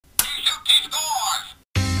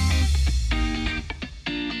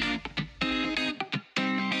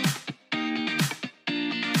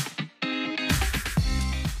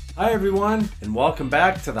Hi everyone, and welcome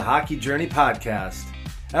back to the Hockey Journey Podcast,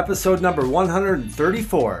 episode number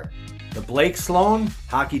 134, the Blake Sloan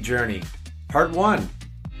Hockey Journey, Part 1,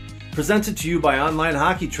 presented to you by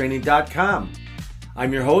onlinehockeytraining.com.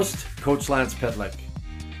 I'm your host, Coach Lance Pitlick.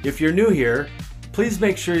 If you're new here, please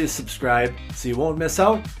make sure you subscribe so you won't miss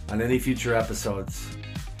out on any future episodes.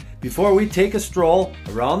 Before we take a stroll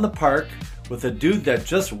around the park with a dude that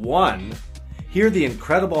just won, hear the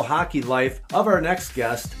incredible hockey life of our next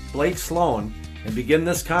guest, Blake Sloan, and begin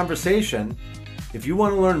this conversation, if you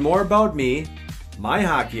want to learn more about me, my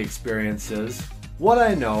hockey experiences, what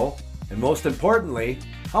I know, and most importantly,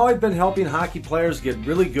 how I've been helping hockey players get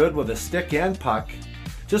really good with a stick and puck,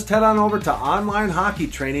 just head on over to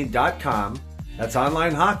onlinehockeytraining.com, that's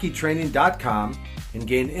onlinehockeytraining.com, and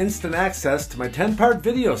gain instant access to my 10-part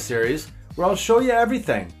video series where I'll show you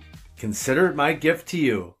everything. Consider it my gift to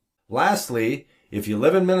you. Lastly, if you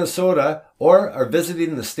live in Minnesota or are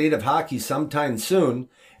visiting the state of hockey sometime soon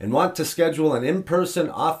and want to schedule an in-person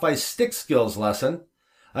off-ice stick skills lesson,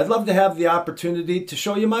 I'd love to have the opportunity to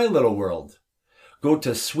show you my little world. Go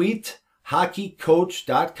to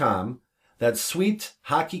sweethockeycoach.com, that's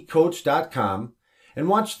sweethockeycoach.com, and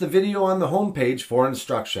watch the video on the homepage for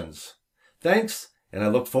instructions. Thanks, and I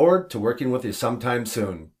look forward to working with you sometime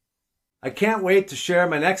soon. I can't wait to share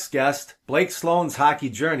my next guest, Blake Sloan's hockey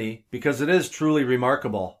journey, because it is truly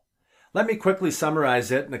remarkable. Let me quickly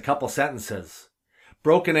summarize it in a couple sentences.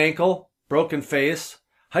 Broken ankle, broken face,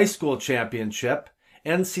 high school championship,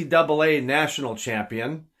 NCAA national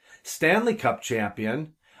champion, Stanley Cup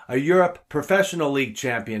champion, a Europe Professional League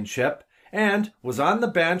championship, and was on the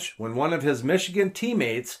bench when one of his Michigan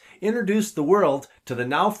teammates introduced the world to the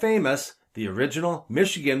now famous, the original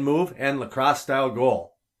Michigan move and lacrosse-style goal.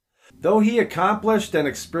 Though he accomplished and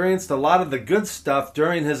experienced a lot of the good stuff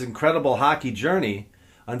during his incredible hockey journey,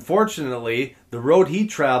 unfortunately, the road he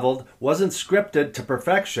traveled wasn't scripted to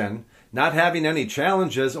perfection, not having any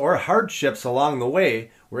challenges or hardships along the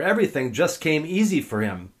way where everything just came easy for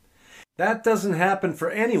him. That doesn't happen for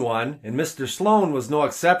anyone, and Mr. Sloan was no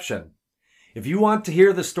exception. If you want to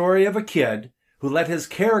hear the story of a kid who let his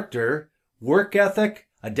character, work ethic,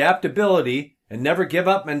 adaptability, and never give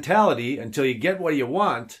up mentality until you get what you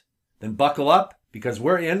want, then buckle up because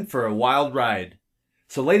we're in for a wild ride.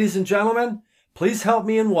 So ladies and gentlemen, please help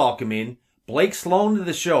me in welcoming Blake Sloan to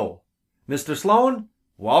the show. Mr. Sloan,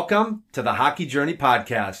 welcome to the Hockey Journey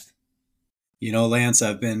Podcast. You know, Lance,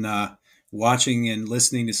 I've been watching and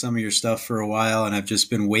listening to some of your stuff for a while, and I've just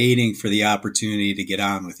been waiting for the opportunity to get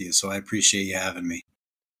on with you. So I appreciate you having me.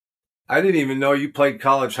 I didn't even know you played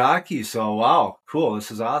college hockey. So wow, cool. This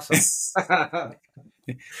is awesome.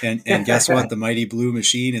 And guess what? The Mighty Blue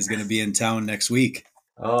Machine is going to be in town next week.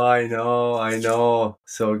 Oh, I know.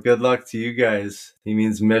 So good luck to you guys. He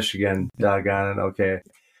means Michigan. Doggone it. Okay.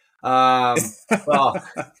 Well,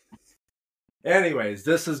 anyways,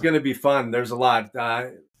 this is going to be fun. There's a lot.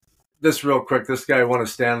 This real quick. This guy won a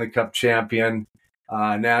Stanley Cup champion,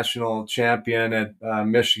 national champion at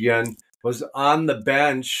Michigan, was on the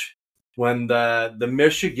bench when the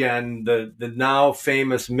Michigan, the now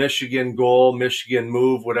famous Michigan goal, Michigan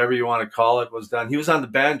move, whatever you want to call it, was done. He was on the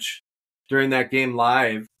bench during that game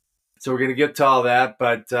live. So we're going to get to all that.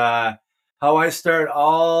 But how I start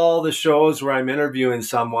all the shows where I'm interviewing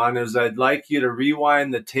someone is I'd like you to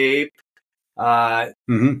rewind the tape.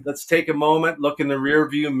 Let's take a moment, look in the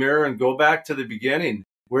rearview mirror, and go back to the beginning.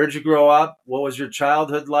 Where'd you grow up? What was your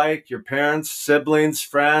childhood like? Your parents, siblings,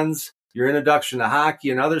 friends? Your introduction to hockey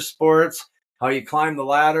and other sports, how you climbed the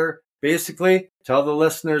ladder. Basically, tell the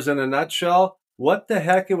listeners in a nutshell what the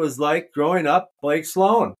heck it was like growing up Blake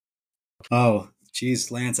Sloan. Oh,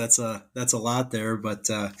 geez, Lance, that's a lot there. But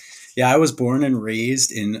yeah, I was born and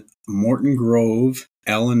raised in Morton Grove,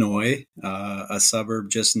 Illinois, a suburb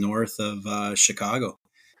just north of Chicago.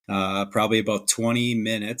 Probably about 20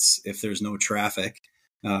 minutes if there's no traffic.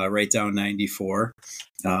 Right down 94.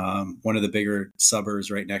 One of the bigger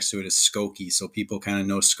suburbs right next to it is Skokie. So people kind of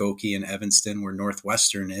know Skokie and Evanston, where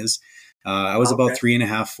Northwestern is. I was about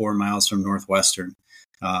 3.5, 4 miles from Northwestern.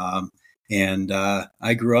 And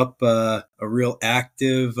I grew up a real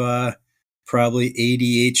active, probably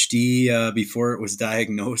ADHD before it was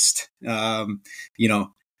diagnosed,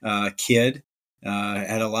 kid.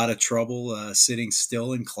 Had a lot of trouble sitting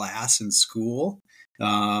still in class in school.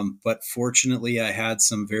 But fortunately, I had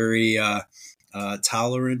some very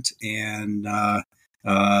tolerant and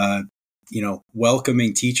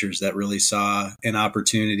welcoming teachers that really saw an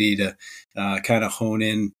opportunity to kind of hone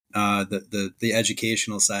in the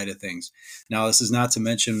educational side of things. Now, this is not to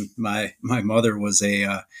mention my mother was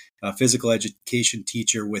a physical education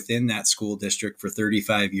teacher within that school district for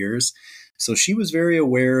 35 years. So she was very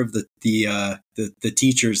aware of the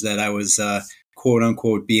teachers that I was quote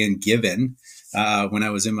unquote being given when I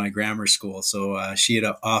was in my grammar school. So she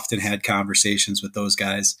had often had conversations with those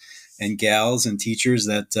guys and gals and teachers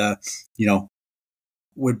that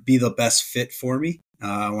would be the best fit for me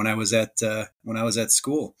when I was at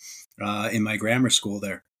school in my grammar school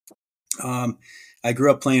there. I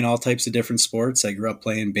grew up playing all types of different sports. I grew up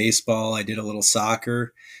playing baseball. I did a little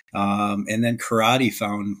soccer. And then karate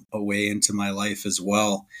found a way into my life as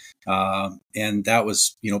well. And that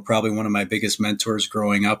was, probably one of my biggest mentors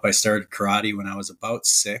growing up. I started karate when I was about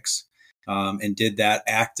 6, and did that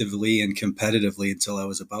actively and competitively until I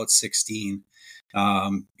was about 16.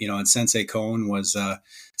 And Sensei Cohn was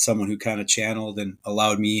someone who kind of channeled and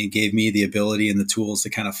allowed me and gave me the ability and the tools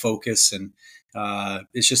to kind of focus. And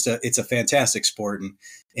it's a fantastic sport. And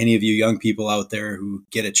any of you young people out there who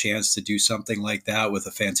get a chance to do something like that with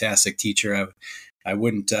a fantastic teacher, I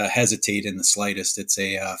wouldn't hesitate in the slightest. It's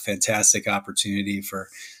a fantastic opportunity for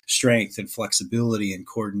strength and flexibility and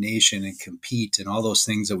coordination and compete and all those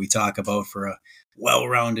things that we talk about for a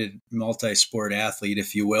well-rounded multi-sport athlete,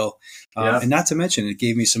 if you will. And not to mention, it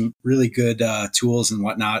gave me some really good tools and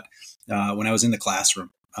whatnot when I was in the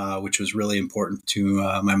classroom, which was really important to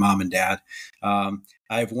my mom and dad.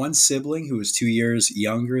 I have one sibling who is 2 years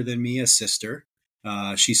younger than me, a sister.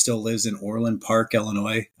 She still lives in Orland Park,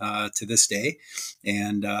 Illinois, to this day.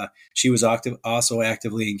 And she was also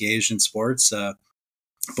actively engaged in sports.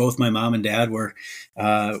 Both my mom and dad were,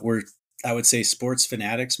 I would say, sports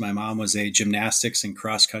fanatics. My mom was a gymnastics and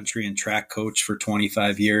cross country and track coach for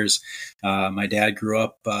 25 years. My dad grew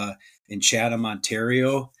up in Chatham,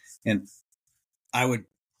 Ontario. And I would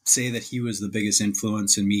say that he was the biggest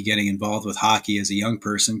influence in me getting involved with hockey as a young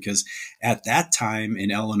person, because at that time in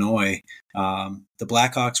Illinois, the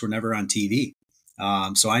Blackhawks were never on TV.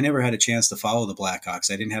 So I never had a chance to follow the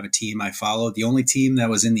Blackhawks. I didn't have a team I followed. The only team that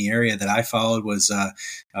was in the area that I followed was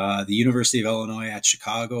the University of Illinois at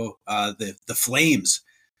Chicago, the Flames.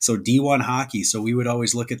 So D1 hockey. So we would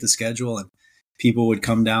always look at the schedule and people would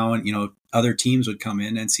come down, other teams would come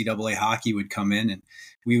in, NCAA hockey would come in, and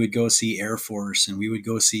we would go see Air Force, and we would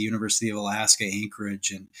go see University of Alaska,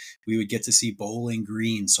 Anchorage, and we would get to see Bowling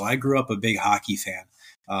Green. So I grew up a big hockey fan,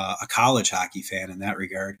 a college hockey fan in that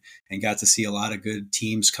regard, and got to see a lot of good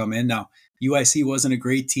teams come in. Now, UIC wasn't a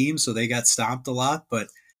great team, so they got stomped a lot, but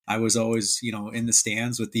I was always, in the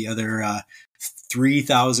stands with the other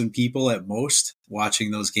 3,000 people at most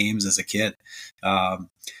watching those games as a kid.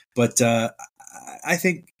 But I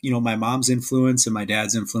think, my mom's influence and my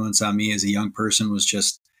dad's influence on me as a young person was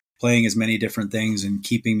just playing as many different things and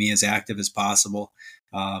keeping me as active as possible.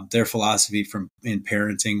 Their philosophy in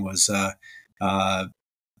parenting was the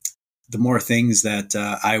more things that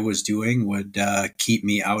I was doing would keep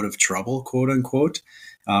me out of trouble, quote unquote.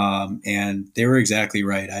 And they were exactly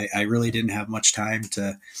right. I really didn't have much time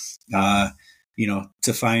to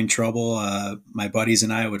find trouble. My buddies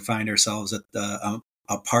and I would find ourselves at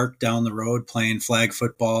a park down the road playing flag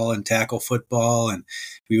football and tackle football, and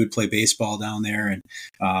we would play baseball down there.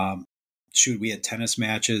 And we had tennis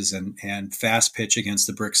matches and fast pitch against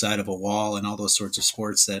the brick side of a wall and all those sorts of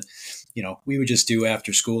sports that we would just do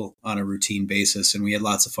after school on a routine basis, and we had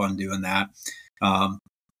lots of fun doing that. And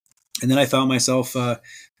then I found myself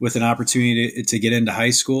with an opportunity to get into high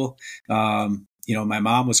school. My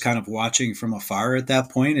mom was kind of watching from afar at that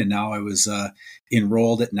point, and now I was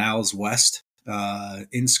enrolled at Niles West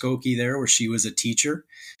in Skokie there, where she was a teacher.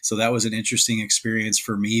 So that was an interesting experience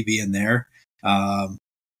for me being there,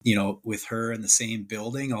 with her in the same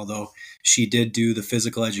building, although she did do the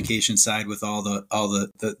physical education side with all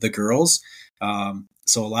the girls.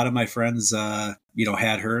 So a lot of my friends,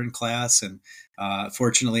 had her in class, and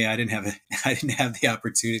fortunately I didn't have the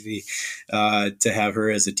opportunity to have her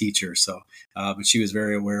as a teacher. So, but she was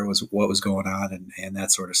very aware of what was going on and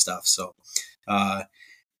that sort of stuff. So,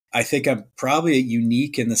 I think I'm probably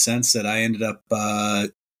unique in the sense that I ended up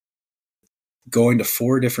going to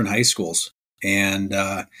 4 different high schools. And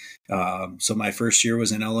so my first year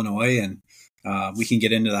was in Illinois, and we can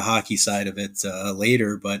get into the hockey side of it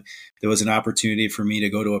later, but there was an opportunity for me to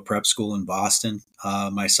go to a prep school in Boston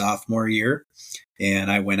my sophomore year.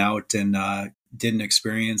 And I went out and did an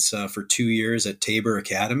experience for 2 years at Tabor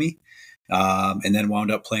Academy, and then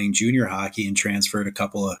wound up playing junior hockey and transferred a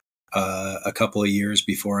couple of years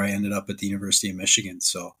before I ended up at the University of Michigan.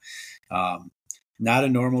 So not a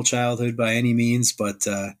normal childhood by any means, but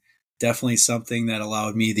definitely something that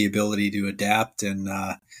allowed me the ability to adapt and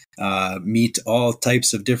meet all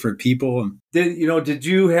types of different people. Did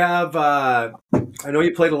you have, I know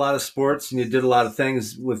you played a lot of sports and you did a lot of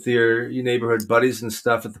things with your neighborhood buddies and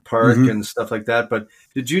stuff at the park and stuff like that, but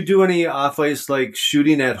did you do any off ice, like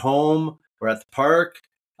shooting at home or at the park?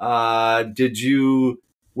 Did you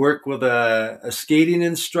work with a skating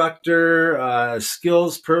instructor, a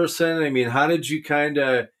skills person? I mean, how did you kind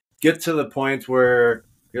of get to the point where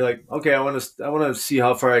you're like, okay, I want to see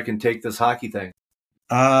how far I can take this hockey thing?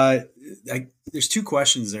 There's two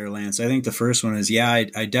questions there, Lance. I think the first one is, I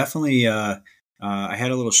definitely, I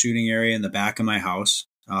had a little shooting area in the back of my house.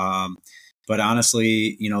 But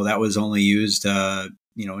honestly, that was only used,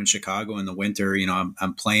 in Chicago in the winter.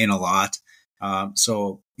 I'm playing a lot.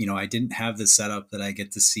 So, I didn't have the setup that I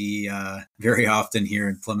get to see very often here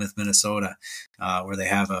in Plymouth, Minnesota, where they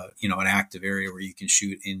have an active area where you can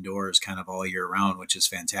shoot indoors kind of all year round, which is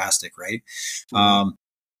fantastic, right? Mm-hmm.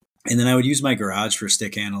 And then I would use my garage for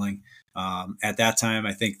stick handling. At that time,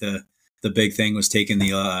 I think the big thing was taking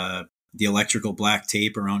the electrical black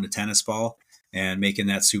tape around a tennis ball and making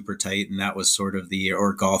that super tight. And that was sort of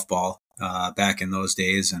or golf ball back in those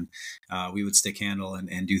days. And we would stick handle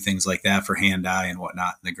and do things like that for hand-eye and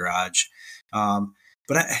whatnot in the garage.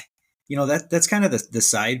 But that's kind of the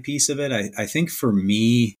side piece of it. I think for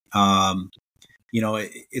me,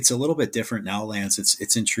 it's a little bit different now, Lance.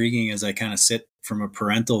 It's intriguing as I kind of sit from a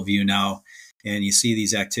parental view now, and you see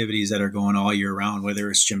these activities that are going all year round, whether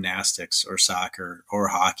it's gymnastics or soccer or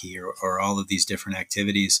hockey or all of these different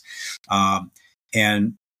activities.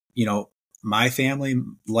 My family,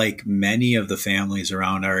 like many of the families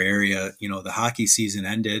around our area, the hockey season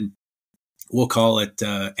ended, we'll call it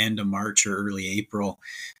end of March or early April.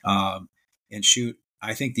 I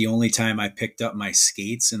think the only time I picked up my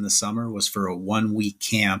skates in the summer was for a 1-week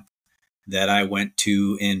camp that I went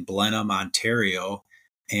to in Blenheim, Ontario.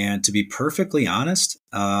 And to be perfectly honest,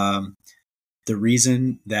 the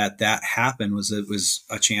reason that happened was it was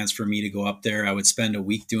a chance for me to go up there. I would spend a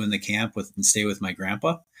week doing the camp and stay with my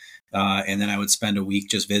grandpa. And then I would spend a week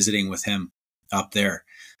just visiting with him up there.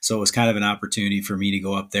 So it was kind of an opportunity for me to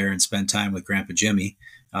go up there and spend time with Grandpa Jimmy.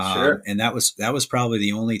 Sure. And that was probably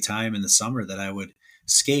the only time in the summer that I would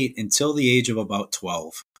skate until the age of about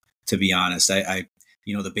 12, to be honest. I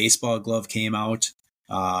the baseball glove came out,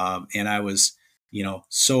 and I was,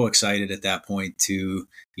 so excited at that point to,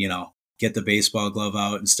 get the baseball glove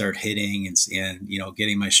out and start hitting and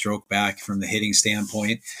getting my stroke back from the hitting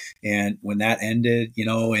standpoint. And when that ended,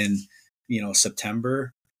 in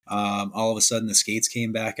September, all of a sudden the skates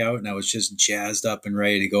came back out and I was just jazzed up and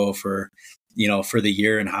ready to go for the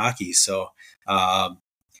year in hockey. So, and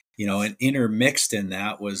intermixed in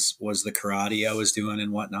that was the karate I was doing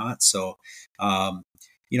and whatnot. So,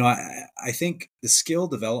 I think the skill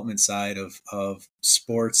development side of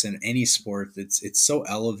sports and any sport, it's so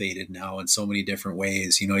elevated now in so many different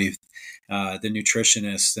ways. You've the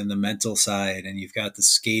nutritionist and the mental side, and you've got the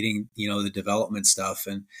skating, the development stuff.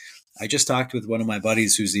 And I just talked with one of my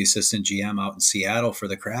buddies who's the assistant GM out in Seattle for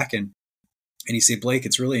the Kraken. And he said, Blake,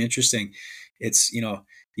 it's really interesting. It's,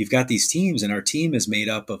 you've got these teams, and our team is made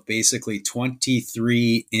up of basically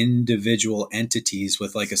 23 individual entities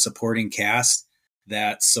with like a supporting cast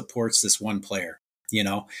that supports this one player.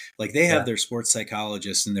 Like they have their sports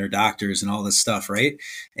psychologists and their doctors and all this stuff, right?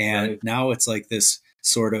 And now it's like this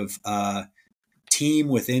sort of team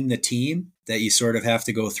within the team that you sort of have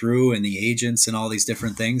to go through, and the agents and all these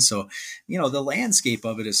different things. So, the landscape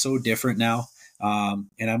of it is so different now.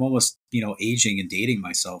 And I'm almost, aging and dating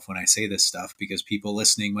myself when I say this stuff, because people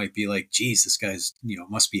listening might be like, geez, this guy's,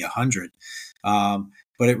 must be 100.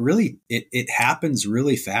 But it happens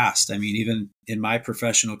really fast. I mean, even in my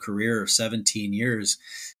professional career of 17 years,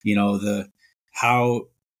 how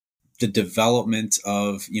the development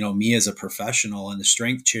of, me as a professional and the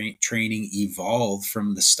strength training evolved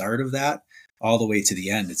from the start of that all the way to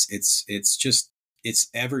the end. It's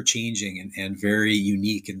ever changing and very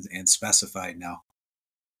unique and specified now.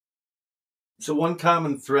 So one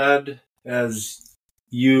common thread as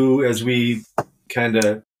we kind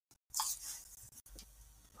of,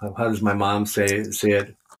 how does my mom say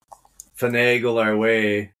it? Finagle our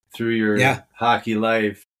way through your hockey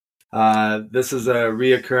life. This is a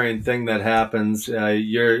reoccurring thing that happens.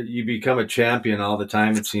 You become a champion all the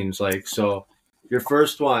time, it seems like. So your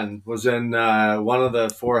first one was in one of the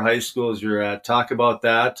 4 high schools you're at. Talk about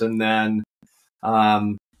that. And then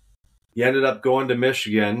you ended up going to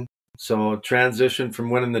Michigan. So transition from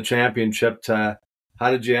winning the championship to how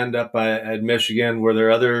did you end up at Michigan? Were there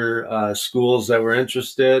other schools that were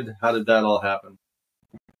interested? How did that all happen?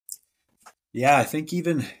 Yeah, I think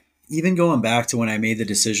even even going back to when I made the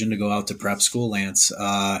decision to go out to prep school, Lance,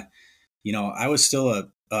 I was still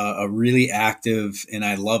a really active, and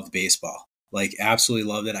I loved baseball, like absolutely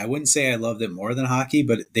loved it. I wouldn't say I loved it more than hockey,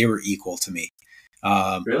 but they were equal to me.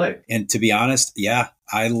 Really? And to be honest, yeah,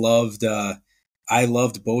 I loved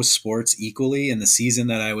both sports equally. And the season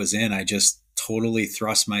that I was in, I just totally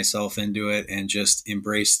thrust myself into it and just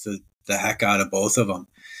embraced the heck out of both of them.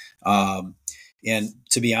 And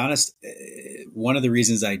to be honest, one of the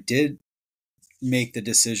reasons I did make the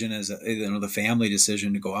decision the family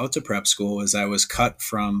decision to go out to prep school is I was cut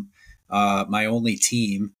from my only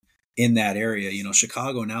team in that area.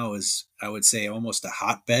 Chicago now is, I would say, almost a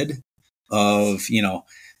hotbed of,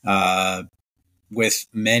 with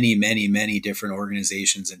many, many, many different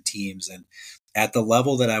organizations and teams. And at the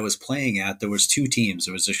level that I was playing at, there was two teams.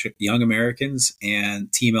 There was the Young Americans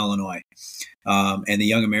and Team Illinois. And the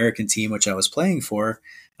Young American team, which I was playing for,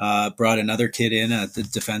 brought another kid in, the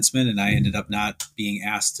defenseman, and I ended up not being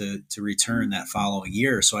asked to return that following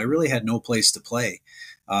year. So I really had no place to play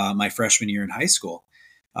my freshman year in high school.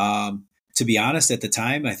 To be honest, at the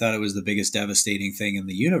time, I thought it was the biggest devastating thing in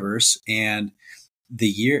the universe. And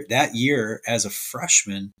that year as a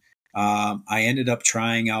freshman, I ended up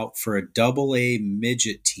trying out for a AA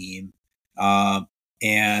midget team.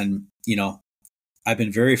 And, I've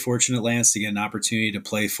been very fortunate, Lance, to get an opportunity to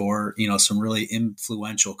play for, some really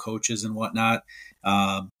influential coaches and whatnot.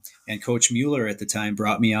 And Coach Mueller at the time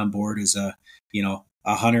brought me on board as a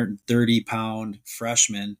 130-pound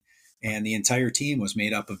freshman, and the entire team was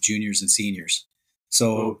made up of juniors and seniors.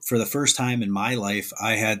 So for the first time in my life,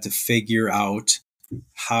 I had to figure out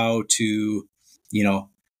how to,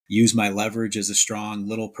 use my leverage as a strong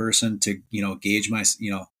little person to, gauge my,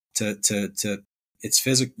 to it's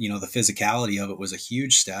physical, the physicality of it was a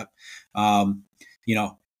huge step.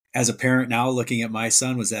 As a parent now looking at my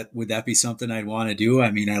son, would that be something I'd want to do?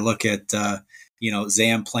 I mean, I look at,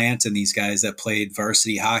 Zam Plant and these guys that played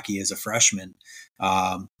varsity hockey as a freshman,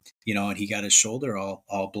 and he got his shoulder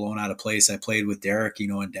all blown out of place. I played with Derek,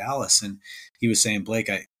 in Dallas, and he was saying, Blake,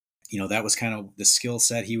 that was kind of the skill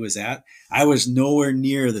set he was at. I was nowhere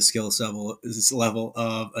near the skill level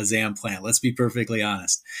of a Zam Plant. Let's be perfectly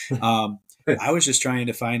honest. I was just trying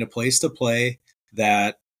to find a place to play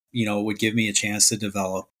that, would give me a chance to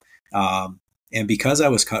develop. And because I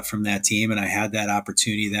was cut from that team and I had that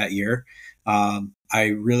opportunity that year, I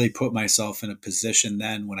really put myself in a position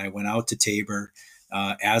then when I went out to Tabor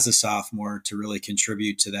as a sophomore to really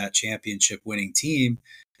contribute to that championship winning team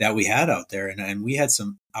that we had out there. And we had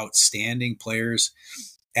some outstanding players.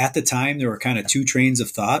 At the time, there were kind of two trains of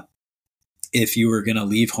thought. If you were going to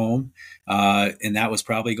leave home, and that was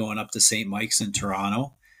probably going up to St. Mike's in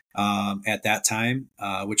Toronto at that time,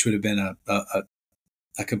 which would have been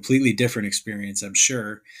a completely different experience, I'm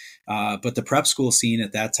sure. But the prep school scene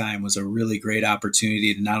at that time was a really great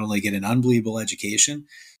opportunity to not only get an unbelievable education,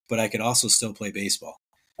 but I could also still play baseball.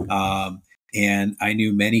 And I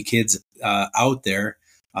knew many kids out there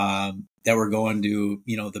that were going to,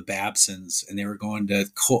 the Babsons, and they were going to,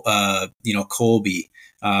 Colby,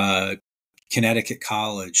 Connecticut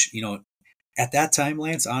College. At that time,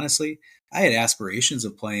 Lance, honestly, I had aspirations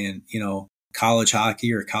of playing, college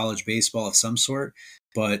hockey or college baseball of some sort,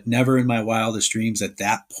 but never in my wildest dreams at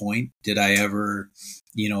that point did I ever,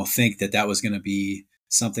 think that was going to be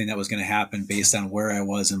something that was going to happen based on where I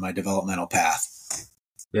was in my developmental path.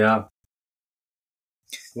 Yeah.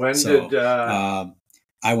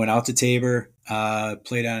 I went out to Tabor,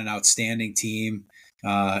 played on an outstanding team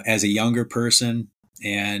as a younger person.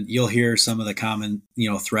 And you'll hear some of the common,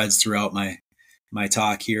 threads throughout my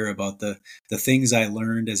talk here about the things I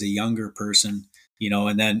learned as a younger person,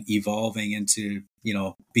 and then evolving into,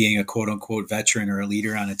 being a quote unquote veteran or a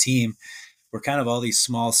leader on a team. Were kind of all these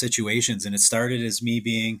small situations. And it started as me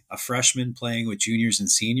being a freshman playing with juniors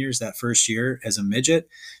and seniors that first year as a midget.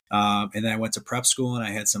 And then I went to prep school and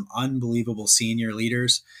I had some unbelievable senior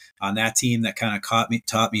leaders on that team that kind of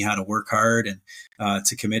taught me how to work hard and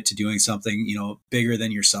to commit to doing something, bigger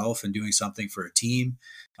than yourself and doing something for a team.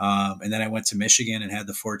 And then I went to Michigan and had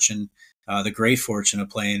the great fortune of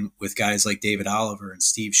playing with guys like David Oliver and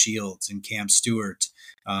Steve Shields and Cam Stewart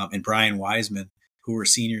and Brian Wiseman, who were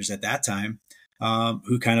seniors at that time,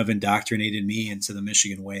 who kind of indoctrinated me into the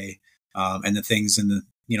Michigan way and the things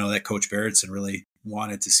that Coach Barrettson really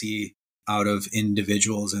wanted to see out of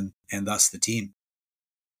individuals and thus the team.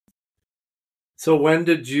 So when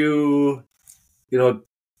did you,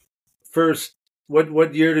 first,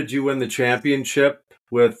 what year did you win the championship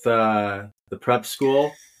with the prep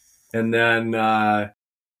school? And then,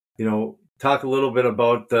 talk a little bit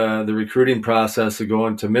about the recruiting process of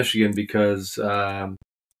going to Michigan, because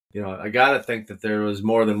I got to think that there was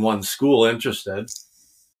more than one school interested.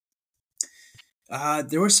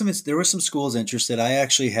 There were some schools interested. I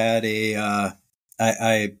actually had being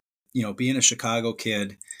a Chicago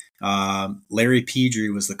kid, Larry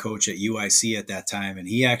Pedri was the coach at UIC at that time, and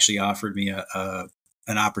he actually offered me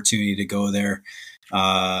an opportunity to go there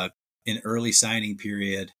in early signing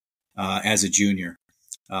period as a junior.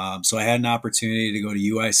 So I had an opportunity to go to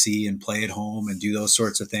UIC and play at home and do those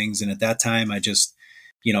sorts of things. And at that time, I just,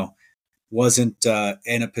 wasn't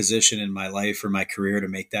in a position in my life or my career to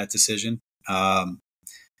make that decision. Um,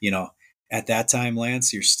 at that time,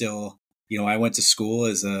 Lance, you're still, I went to school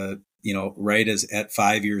as right as at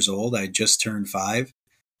 5 years old. I just turned 5.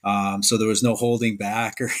 So there was no holding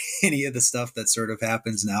back or any of the stuff that sort of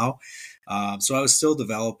happens now. So I was still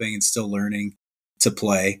developing and still learning to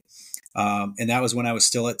play. And that was when I was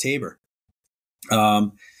still at Tabor.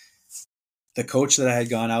 The coach that I had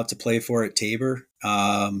gone out to play for at Tabor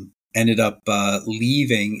ended up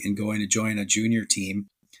leaving and going to join a junior team.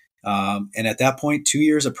 And at that point, 2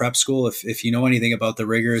 years of prep school, if you know anything about the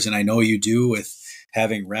rigors, and I know you do with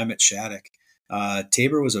having Rem at Shattuck,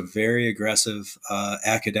 Tabor was a very aggressive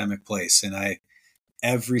academic place. And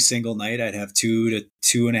every single night I'd have 2 to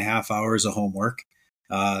 2.5 hours of homework,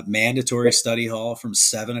 mandatory study hall from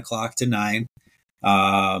 7 o'clock to 9.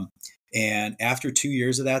 And after 2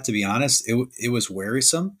 years of that, to be honest, it was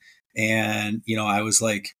wearisome. And, I was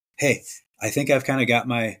like, hey, I think I've kind of got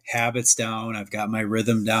my habits down. I've got my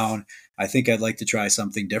rhythm down. I think I'd like to try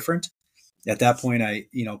something different. At that point, I,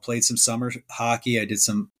 played some summer hockey. I did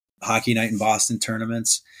some hockey night in Boston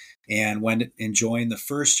tournaments and went and joined the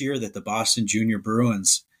first year that the Boston Junior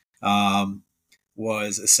Bruins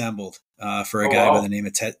was assembled for a guy by the name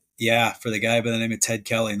of Ted. Yeah, for the guy by the name of Ted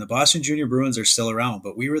Kelly. And the Boston Junior Bruins are still around,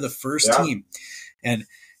 but we were the first team. And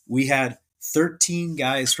we had 13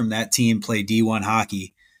 guys from that team play D1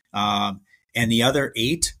 hockey. And the other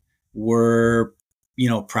 8 were,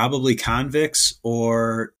 probably convicts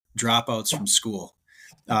or dropouts from school.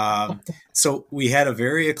 So we had a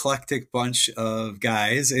very eclectic bunch of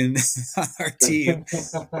guys in our team,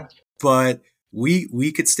 but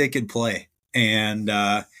we could stick and play. And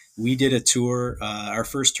we did a tour. Our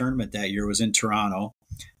first tournament that year was in Toronto,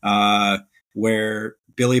 where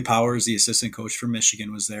Billy Powers, the assistant coach from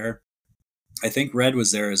Michigan, was there. I think Red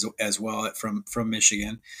was there as well from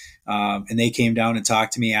Michigan. And they came down and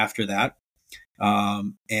talked to me after that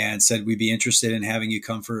and said, we'd be interested in having you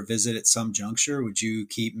come for a visit at some juncture. Would you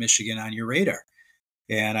keep Michigan on your radar?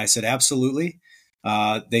 And I said, absolutely.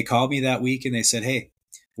 They called me that week and they said, hey,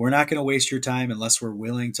 we're not going to waste your time unless we're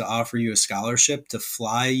willing to offer you a scholarship to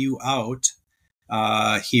fly you out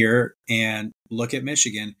here and look at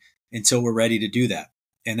Michigan until we're ready to do that.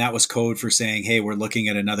 And that was code for saying, hey, we're looking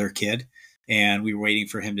at another kid. And we were waiting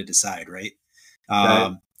for him to decide, right?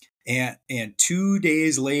 And 2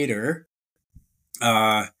 days later,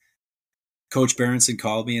 Coach Berenson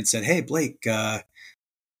called me and said, hey, Blake,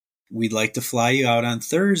 we'd like to fly you out on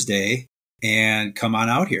Thursday and come on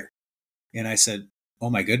out here. And I said, oh,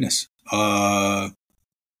 my goodness.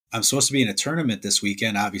 I'm supposed to be in a tournament this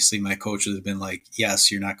weekend. Obviously, my coach would have been like,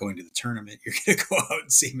 yes, you're not going to the tournament. You're going to go out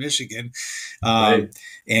and see Michigan. Right.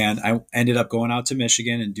 And I ended up going out to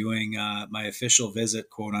Michigan and doing my official visit,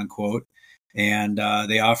 quote unquote. And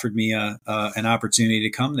they offered me an opportunity to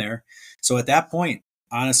come there. So at that point,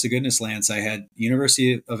 honest to goodness, Lance, I had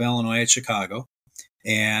University of Illinois at Chicago,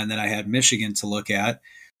 and then I had Michigan to look at.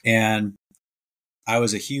 And I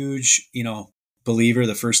was a huge, believer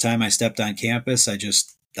the first time I stepped on campus.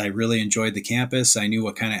 I really enjoyed the campus. I knew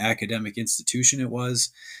what kind of academic institution it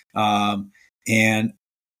was. And,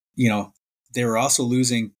 they were also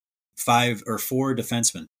losing 5 or 4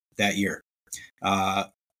 defensemen that year.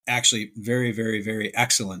 Actually, very, very, very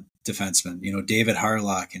excellent defensemen, David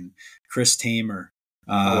Harlock and Chris Tamer.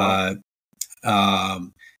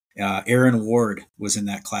 Aaron Ward was in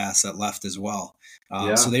that class that left as well.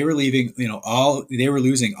 So they were leaving, they were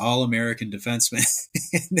losing all American defensemen.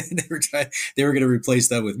 And then they were going to replace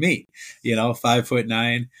that with me,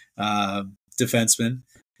 5'9" defenseman.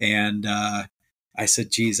 And I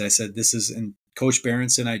said, geez, this is, and Coach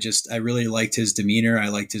Berenson, I really liked his demeanor. I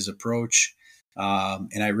liked his approach.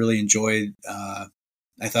 And I really enjoyed, I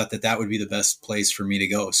thought that would be the best place for me to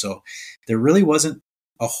go. So there really wasn't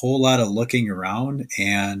a whole lot of looking around.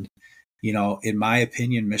 And, in my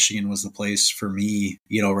opinion, Michigan was the place for me,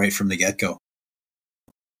 right from the get-go.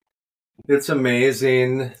 It's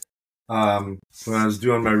amazing. When I was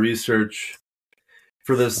doing my research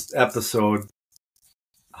for this episode,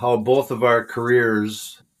 how both of our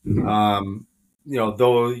careers,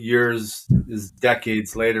 though years is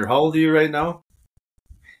decades later. How old are you right now?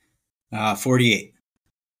 48.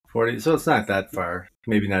 40. So it's not that far.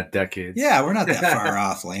 Maybe not decades. Yeah, we're not that far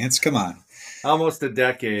off, Lance. Come on. Almost a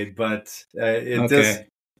decade, but Okay.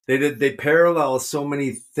 they parallel so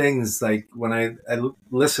many things. Like when I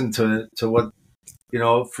listen to what,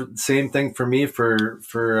 same thing for me for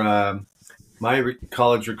my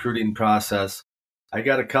college recruiting process. I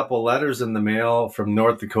got a couple letters in the mail from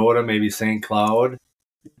North Dakota, maybe St. Cloud.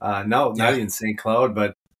 No, not Yeah. even St. Cloud,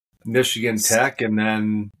 but Michigan Tech. And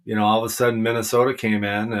then, all of a sudden Minnesota came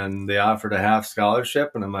in and they offered a half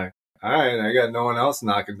scholarship. And I'm like, all right, I got no one else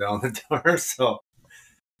knocking down the door. So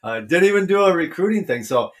didn't even do a recruiting thing.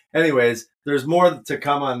 So anyways, there's more to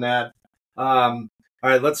come on that. All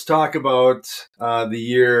right, let's talk about the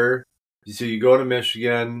year. So you go to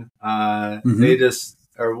Michigan. They just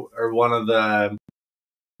are one of the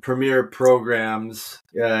premier programs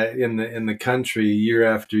in the country year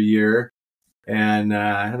after year, and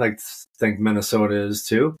I like to think Minnesota is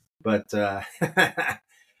too. But For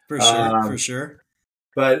sure.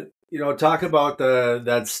 But talk about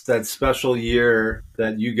that special year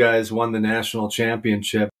that you guys won the national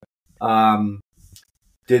championship.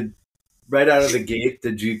 Did right out of the gate,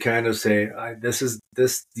 did you kind of say,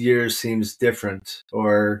 this year seems different,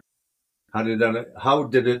 or how did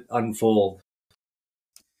it unfold?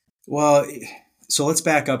 Well, so let's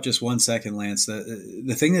back up just 1 second, Lance.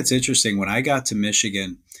 The thing that's interesting, when I got to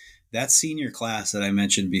Michigan, that senior class that I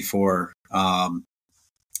mentioned before,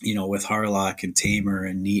 with Harlock and Tamer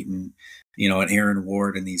and Neaton, and Aaron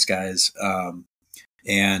Ward and these guys,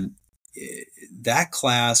 and that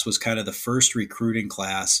class was kind of the first recruiting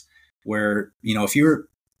class where,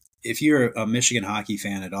 if you're a Michigan hockey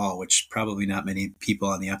fan at all, which probably not many people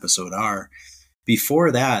on the episode are,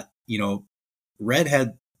 before that, Red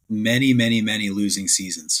had many, many, many losing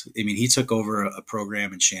seasons. I mean, he took over a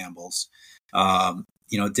program in shambles,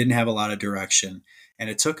 didn't have a lot of direction, and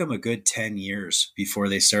it took him a good 10 years before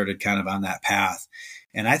they started kind of on that path.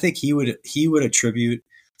 And I think he would attribute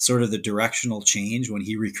sort of the directional change when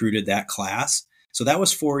he recruited that class. So that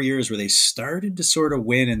was 4 years where they started to sort of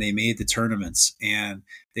win and they made the tournaments and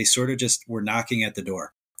they sort of just were knocking at the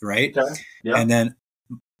door. Right. Okay. Yeah. And then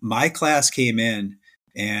my class came in,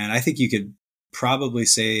 and I think you could probably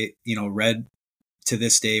say, Red to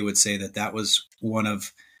this day would say that was one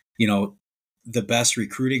of, the best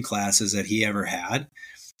recruiting classes that he ever had.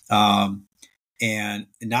 And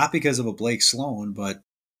not because of a Blake Sloan, but,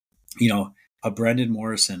 a Brendan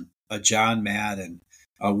Morrison, a John Madden,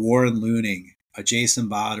 a Warren Looning, a Jason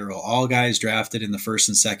Botterill, all guys drafted in the first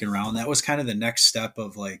and second round. That was kind of the next step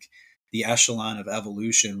of like the echelon of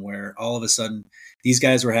evolution, where all of a sudden these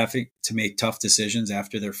guys were having to make tough decisions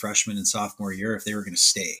after their freshman and sophomore year if they were going to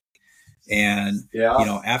stay. And,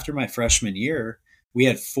 after my freshman year, we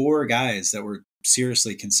had 4 guys that were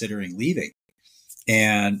seriously considering leaving.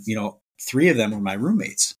 And, 3 of them were my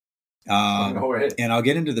roommates. And I'll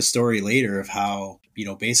get into the story later of how,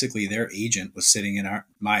 basically their agent was sitting in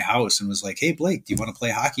my house and was like, "Hey, Blake, do you want to play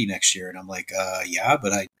hockey next year?" And I'm like, yeah,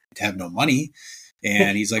 but I have no money.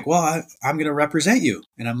 And he's like, "Well, I'm going to represent you."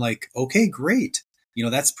 And I'm like, "Okay, great."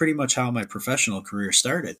 That's pretty much how my professional career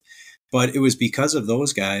started. But it was because of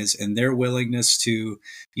those guys and their willingness to,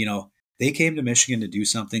 they came to Michigan to do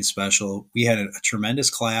something special. We had a tremendous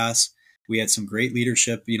class. We had some great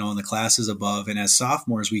leadership, in the classes above. And as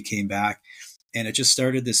sophomores, we came back, and it just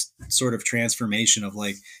started this sort of transformation of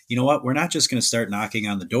like, you know what, we're not just going to start knocking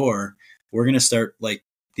on the door. We're going to start, like,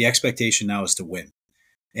 the expectation now is to win.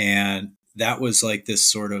 And that was like this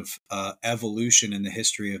sort of evolution in the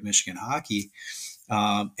history of Michigan hockey.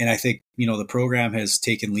 And I think, the program has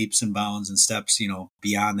taken leaps and bounds and steps,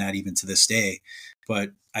 beyond that even to this day.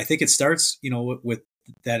 But I think it starts, with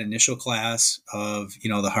that initial class of,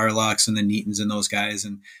 the Harlocks and the Neatons and those guys,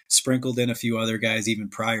 and sprinkled in a few other guys even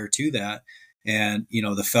prior to that. And,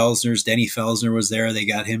 the Felsners, Denny Felsner was there. They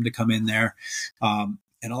got him to come in there. And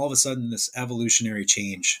all of a sudden this evolutionary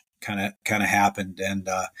change kind of happened. And,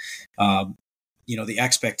 the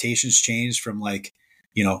expectations changed from like,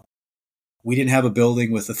 we didn't have a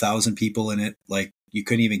building with 1,000 people in it. Like, you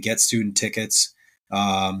couldn't even get student tickets.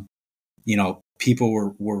 People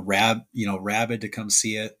were rabid to come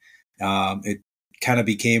see it. It kind of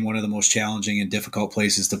became one of the most challenging and difficult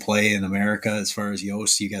places to play in America as far as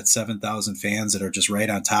Yost. You got 7,000 fans that are just right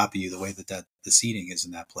on top of you, the way that the seating is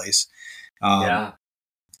in that place.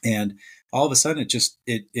 And all of a sudden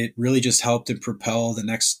it really just helped to propel the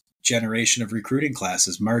next generation of recruiting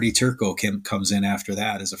classes. Marty Turco comes in after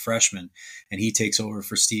that as a freshman, and he takes over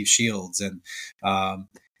for Steve Shields. And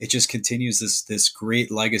it just continues this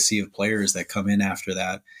great legacy of players that come in after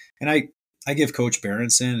that. And I give Coach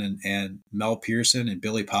Berenson and Mel Pearson and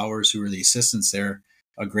Billy Powers, who were the assistants there,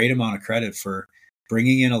 a great amount of credit for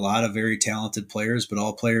bringing in a lot of very talented players, but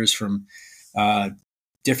all players from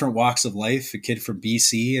different walks of life. A kid from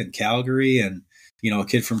BC and Calgary, and a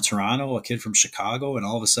kid from Toronto, a kid from Chicago, and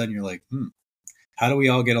all of a sudden you're like, how do we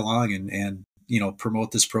all get along and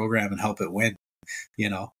promote this program and help it win?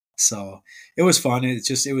 So it was fun.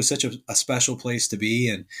 It was such a special place to be,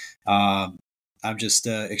 and I'm just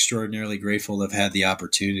extraordinarily grateful to have had the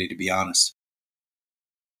opportunity, to be honest.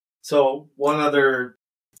 So one other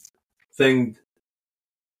thing,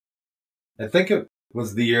 I think it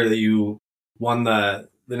was the year that you won the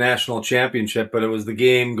national championship, but it was the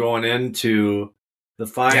game going into the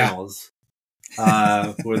finals.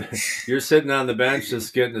 Yeah. You're sitting on the bench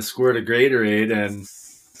just getting a squirt of Gatorade, and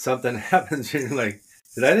something happens and you're like,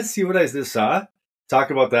 did I just see what I just saw?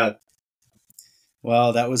 Talk about that.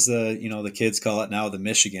 Well, that was the kids call it now the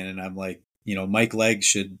Michigan. And I'm like, Mike Legg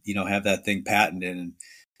should, have that thing patented and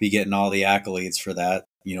be getting all the accolades for that,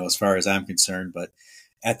 as far as I'm concerned. But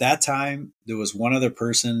at that time, there was one other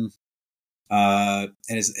person, and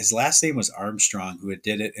his last name was Armstrong, who had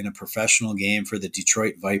did it in a professional game for the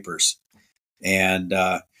Detroit Vipers. And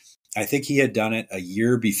I think he had done it a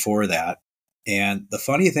year before that. And the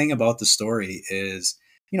funny thing about the story is,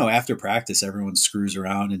 after practice, everyone screws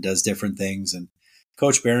around and does different things. And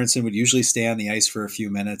Coach Berenson would usually stay on the ice for a few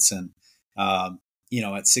minutes. And,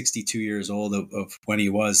 at 62 years old of when he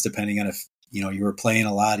was, depending on if, you were playing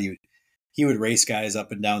a lot, he would race guys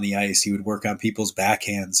up and down the ice. He would work on people's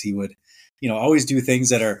backhands. He would, always do things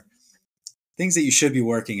that you should be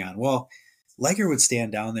working on. Well, Legger would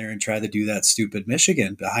stand down there and try to do that stupid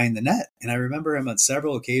Michigan behind the net. And I remember him on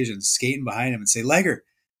several occasions skating behind him and say, Legger,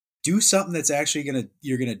 do something that's actually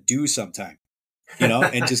you're going to do sometime,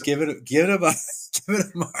 and just give him a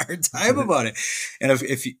hard time about it. And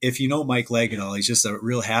if you know Mike Legg and all, he's just a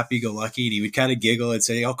real happy-go-lucky, and he would kind of giggle and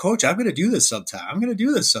say, oh, Coach, I'm going to do this sometime.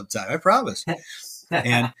 I promise.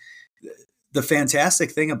 And the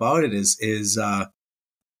fantastic thing about it is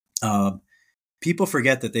people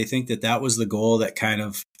forget that they think that was the goal that kind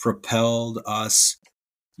of propelled us,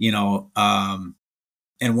 and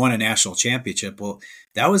won a national championship. Well,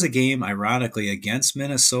 that was a game, ironically, against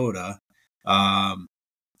Minnesota.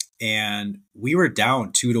 And we were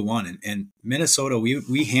down 2-1, and Minnesota,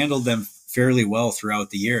 we handled them fairly well throughout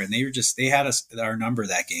the year. And they had our number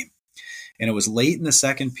that game. And it was late in the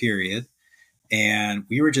second period, and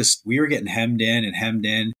we were getting hemmed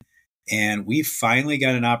in. And we finally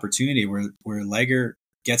got an opportunity where Legger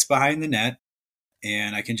gets behind the net,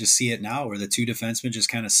 and I can just see it now, where the two defensemen just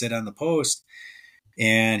kind of sit on the post,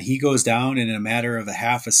 and he goes down, and in a matter of a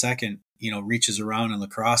half a second, reaches around and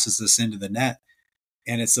lacrosses this into the net.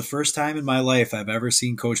 And it's the first time in my life I've ever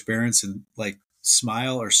seen Coach Berenson like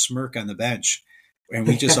smile or smirk on the bench. And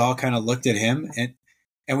we just all kind of looked at him,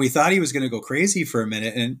 and we thought he was going to go crazy for a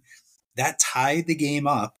minute. And that tied the game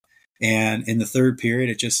up. And in the third period,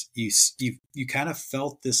 it just, you kind of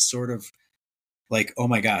felt this sort of like, oh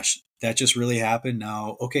my gosh, that just really happened.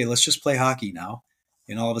 Now, okay, let's just play hockey now.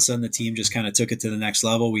 And all of a sudden the team just kind of took it to the next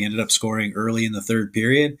level. We ended up scoring early in the third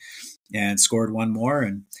period and scored one more,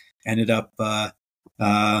 and ended up,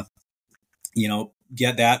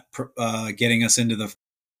 getting us into the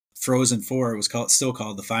Frozen Four. It was still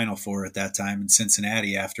called the Final Four at that time in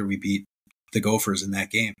Cincinnati, after we beat the Gophers in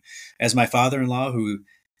that game. As my father-in-law, who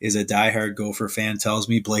is a diehard Gopher fan, tells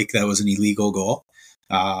me, Blake, that was an illegal goal.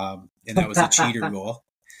 And that was a cheater goal.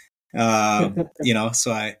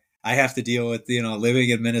 So I have to deal with, living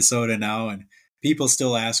in Minnesota now, and people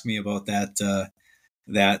still ask me about that,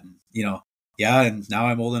 and now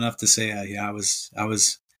I'm old enough to say, that was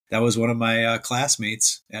one of my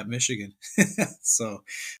classmates at Michigan. So,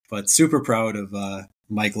 but super proud of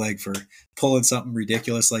Mike Legg for pulling something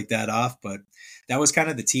ridiculous like that off. But that was kind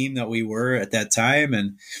of the team that we were at that time,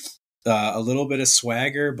 and a little bit of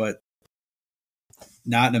swagger, but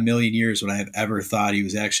not in a million years would I have ever thought he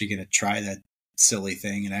was actually going to try that silly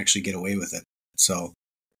thing and actually get away with it. So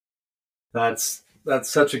that's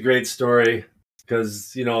such a great story,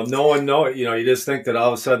 because, no one knows, you just think that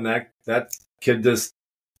all of a sudden that kid just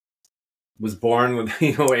was born with,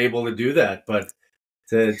 able to do that. But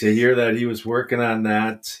to hear that he was working on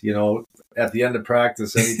that, at the end of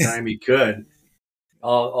practice, anytime he could,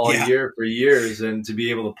 all year for years, and to be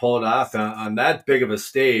able to pull it off on that big of a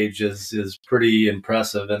stage is pretty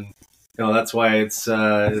impressive. And, that's why it's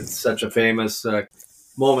such a famous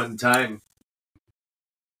moment in time.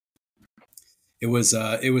 It was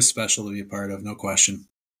special to be a part of. No question.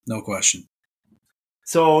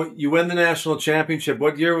 So you win the national championship.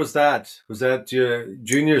 What year was that? Was that your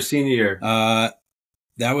junior or senior year?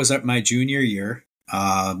 That was my junior year.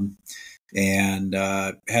 And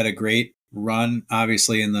had a great run,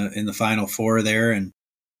 obviously in the Final Four there, and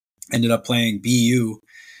ended up playing BU,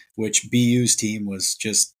 which BU's team was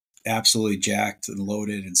just absolutely jacked and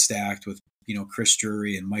loaded and stacked with, Chris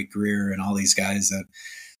Drury and Mike Greer and all these guys that,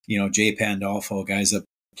 Jay Pandolfo, guys that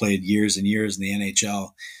played years and years in the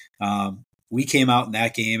NHL. We came out in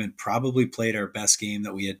that game and probably played our best game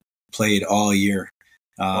that we had played all year,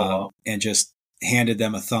 and just handed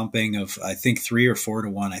them a thumping of, I think, 3 or 4 to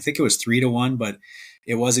 1. I think it was 3 to 1, but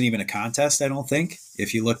it wasn't even a contest, I don't think,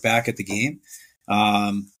 if you look back at the game.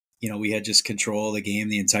 We had just control of the game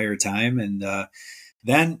the entire time. And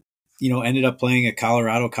then, ended up playing a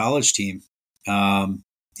Colorado college team,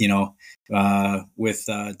 with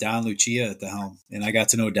Don Lucia at the helm. And I got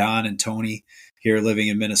to know Don and Tony here living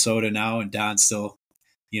in Minnesota now. And Don still,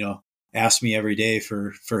 asked me every day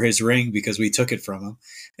for his ring because we took it from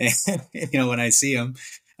him, when I see him.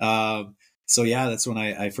 So yeah, that's when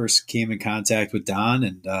I first came in contact with Don,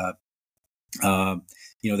 and,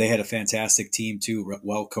 they had a fantastic team too,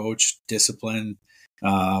 well coached, disciplined,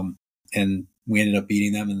 and we ended up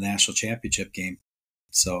beating them in the national championship game.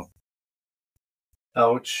 So,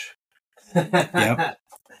 ouch.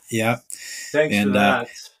 Yeah. Thanks for that.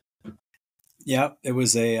 Yeah, it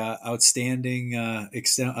was a outstanding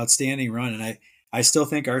run, and I still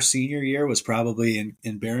think our senior year was probably,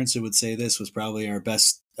 and Berenson would say this, was probably our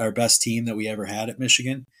best team that we ever had at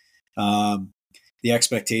Michigan. The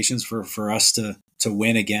expectations for us to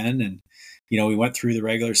win again, and we went through the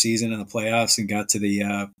regular season and the playoffs and got to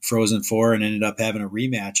the Frozen Four and ended up having a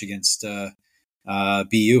rematch against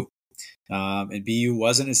BU. And BU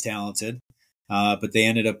wasn't as talented, but they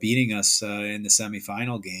ended up beating us in the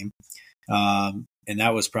semifinal game. And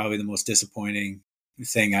that was probably the most disappointing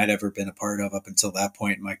thing I'd ever been a part of up until that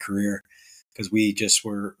point in my career, because we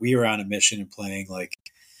were on a mission and playing like,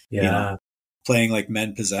 playing like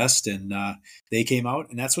men possessed, and they came out,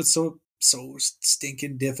 and that's what's so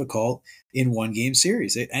stinking difficult in one game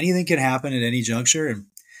series. Anything can happen at any juncture, and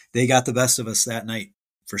they got the best of us that night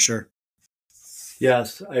for sure.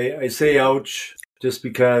 Yes, I say ouch just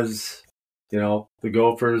because, the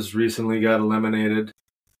Gophers recently got eliminated.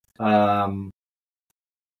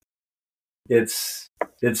 It's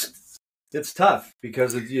tough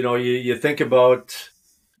because, you think about,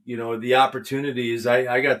 the opportunities.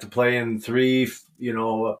 I got to play in 3,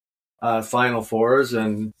 Final Fours,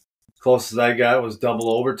 and closest I got was double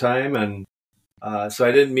overtime. And, so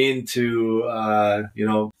I didn't mean to,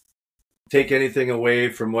 take anything away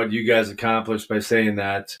from what you guys accomplished by saying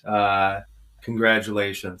that.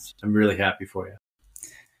 Congratulations. I'm really happy for you.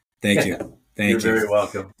 Thank you. You're very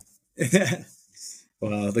welcome.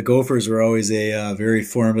 Well, the Gophers were always a very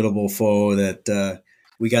formidable foe that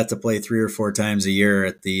we got to play 3 or 4 times a year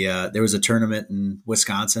at the. There was a tournament in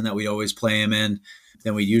Wisconsin that we'd always play him in.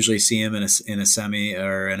 Then we'd usually see him in a semi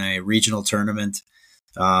or in a regional tournament.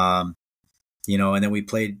 And then we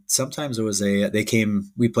played. Sometimes it was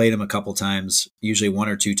we played him a couple times, usually 1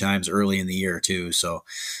 or 2 times early in the year too. So,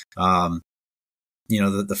 the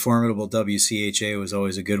formidable WCHA was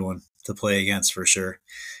always a good one to play against for sure.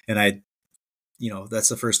 And that's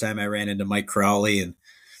the first time I ran into Mike Crowley, and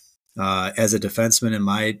as a defenseman in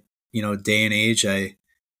my, day and age, I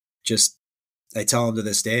tell him to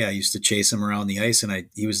this day, I used to chase him around the ice, and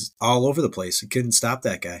he was all over the place. I couldn't stop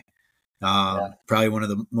that guy. Probably one of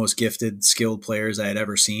the most gifted, skilled players I had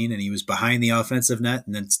ever seen. And he was behind the offensive net,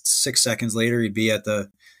 and then 6 seconds later, he'd be at the,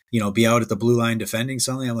 be out at the blue line defending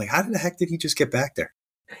something. I'm like, how the heck did he just get back there?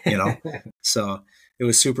 So it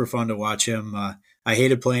was super fun to watch him. I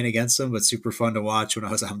hated playing against him, but super fun to watch when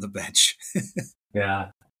I was on the bench.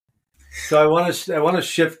 Yeah. So I want to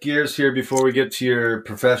shift gears here before we get to your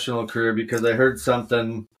professional career, because I heard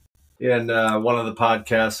something in one of the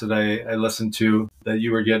podcasts that I listened to that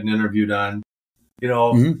you were getting interviewed on.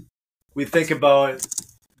 We think about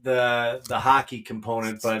the hockey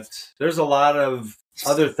component, but there's a lot of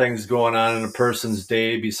other things going on in a person's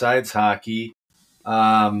day besides hockey,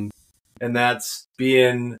 and that's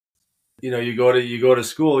being, you go to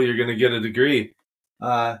school, you're going to get a degree.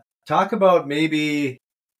 Talk about maybe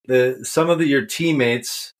some of your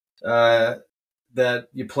teammates that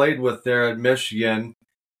you played with there at Michigan.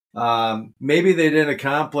 Maybe they didn't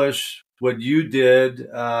accomplish what you did in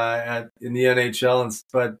the NHL,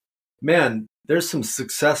 but man, there's some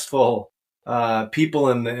successful people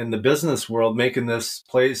in the business world making this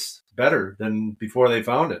place better than before they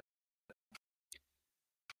found it.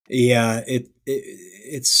 Yeah,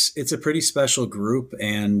 it's a pretty special group,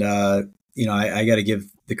 and I got to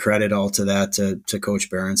give the credit all to that to Coach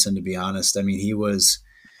Berenson, to be honest. I mean, he was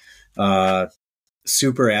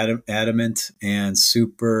super adamant and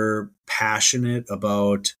super passionate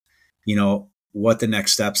about what the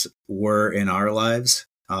next steps were in our lives.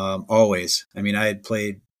 Always. I mean, I had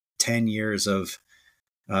played 10 years of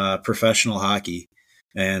professional hockey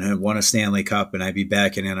and had won a Stanley Cup, and I'd be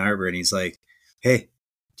back in Ann Arbor, and he's like, "Hey,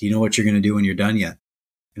 do you know what you're going to do when you're done yet?"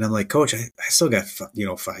 And I'm like, "Coach, I still got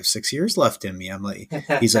 5-6 years left in me." I'm like,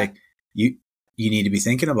 he's like, you need to be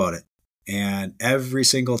thinking about it. And every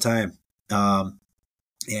single time,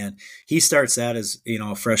 and he starts that as,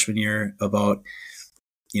 a freshman year about,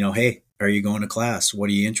 hey, are you going to class? What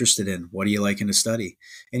are you interested in? What are you liking to study?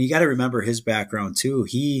 And you got to remember his background too.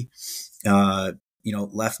 He,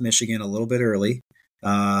 left Michigan a little bit early,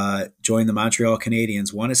 joined the Montreal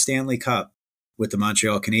Canadiens, won a Stanley Cup with the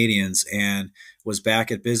Montreal Canadiens, and was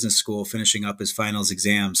back at business school finishing up his finals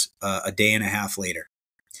exams a day and a half later.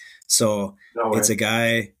 So it's a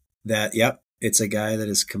guy that, it's a guy that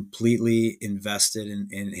is completely invested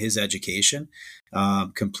in his education,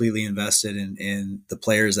 completely invested in the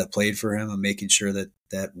players that played for him, and making sure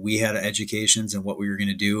that we had educations and what we were going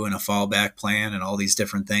to do and a fallback plan and all these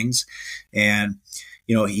different things. And,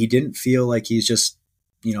 he didn't feel like he's just,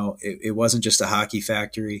 it wasn't just a hockey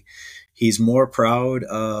factory. He's more proud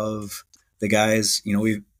of the guys,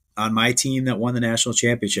 we've on my team that won the national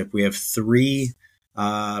championship, we have 3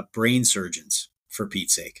 brain surgeons, for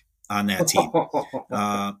Pete's sake, on that team.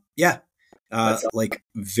 Like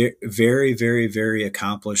very, very, very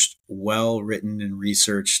accomplished, well-written and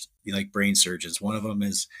researched, like brain surgeons. One of them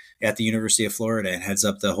is at the University of Florida and heads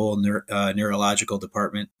up the whole neurological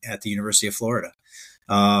department at the University of Florida.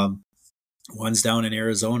 One's down in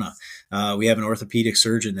Arizona. We have an orthopedic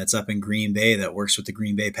surgeon that's up in Green Bay that works with the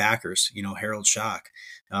Green Bay Packers, Harold Schock.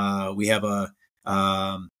 We have a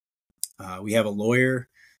lawyer.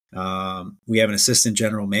 We have an assistant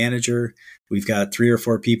general manager. We've got 3 or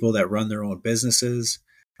 4 people that run their own businesses.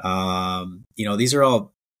 These are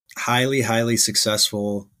all highly, highly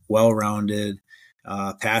successful, well-rounded,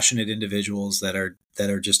 passionate individuals that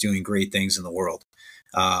are just doing great things in the world.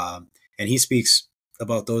 And he speaks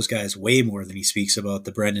about those guys way more than he speaks about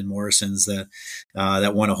the Brendan Morrisons that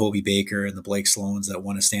won a Hobie Baker and the Blake Sloans that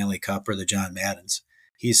won a Stanley Cup, or the John Maddens.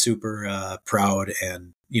 He's super proud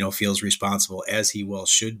and, feels responsible, as he well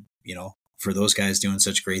should, for those guys doing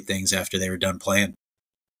such great things after they were done playing.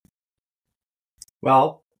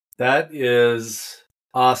 Well, that is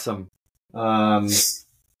awesome.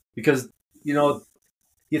 Because,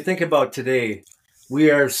 you think about today, we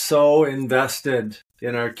are so invested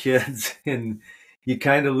in our kids, and you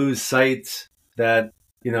kind of lose sight that,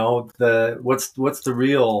 what's the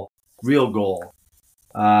real goal.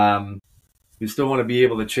 We still want to be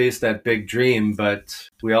able to chase that big dream, but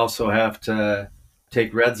we also have to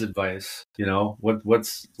take Red's advice.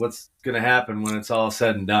 What's going to happen when it's all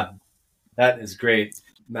said and done. That is great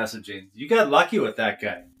messaging. You got lucky with that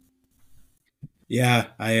guy. Yeah,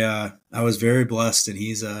 I was very blessed, and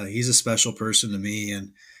he's a special person to me,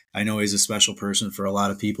 and I know he's a special person for a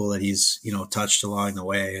lot of people that he's touched along the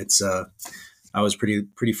way. It's I was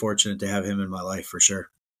pretty fortunate to have him in my life, for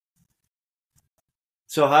sure.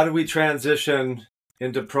 So how do we transition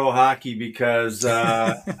into pro hockey? Because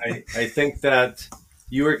I think that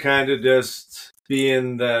you were kind of just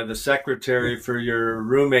being the secretary for your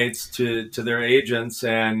roommates to their agents,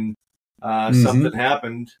 and something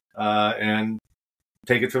happened, and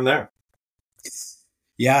take it from there.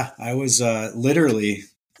 Yeah, I was literally,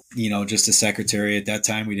 just a secretary. At that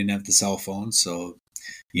time, we didn't have the cell phone. So,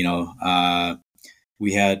 we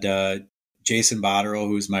had Jason Botterill,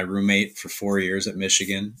 who was my roommate for 4 years at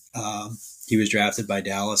Michigan. He was drafted by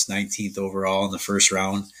Dallas 19th overall in the first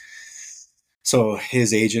round. So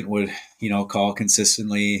his agent would, call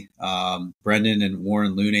consistently. Brendan and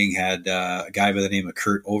Warren Looning had a guy by the name of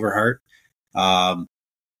Kurt Overhart.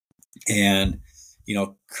 And,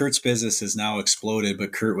 Kurt's business has now exploded,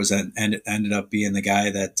 but Kurt was ended up being the guy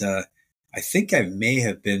that I think I may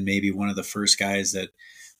have been maybe one of the first guys that,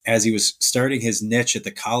 as he was starting his niche at the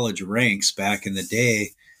college ranks back in the day,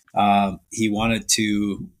 he wanted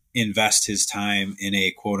to invest his time in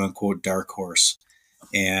a quote unquote dark horse.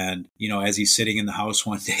 And, as he's sitting in the house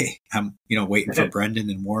one day, I'm, waiting for Brendan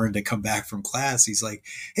and Warren to come back from class. He's like,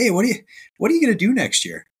 "Hey, what are you going to do next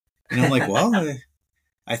year?" And I'm like, "Well,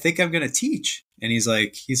 I think I'm going to teach." And he's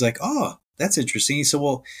like, "Oh, that's interesting." He said,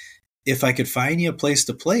 "Well, if I could find you a place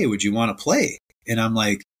to play, would you want to play?" And I'm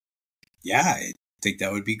like, "Yeah, I think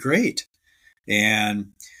that would be great."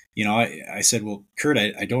 And, I said, "Well, Kurt,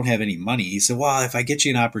 I don't have any money." He said, "Well, if I get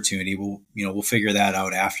you an opportunity, we'll figure that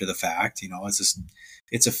out after the fact.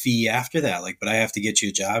 It's a fee after that. But I have to get you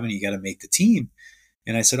a job and you got to make the team."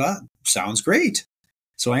 And I said, "Oh, sounds great."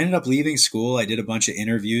 So I ended up leaving school. I did a bunch of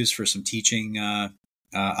interviews for some teaching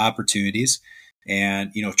opportunities,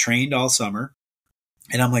 and trained all summer.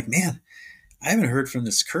 And I'm like, man, I haven't heard from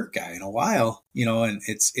this Kurt guy in a while, and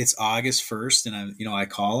it's August 1st. And I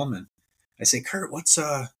call him and I say, Kurt, what's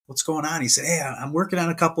going on? He said, hey, I'm working on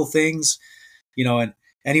a couple things, and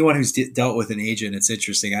anyone who's dealt with an agent, it's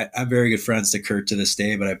interesting. I'm very good friends to Kurt to this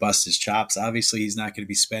day, but I bust his chops. Obviously he's not going to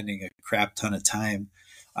be spending a crap ton of time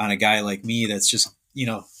on a guy like me that's just,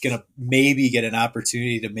 going to maybe get an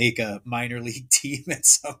opportunity to make a minor league team at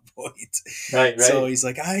some point. Right. So he's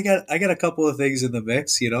like, I got a couple of things in the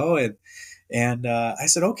mix, and I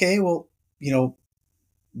said, okay, well,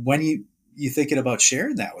 when you thinking about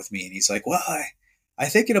sharing that with me? And he's like, well, I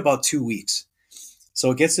think in about 2 weeks.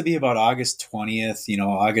 So it gets to be about August 20th,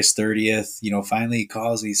 August 30th, finally he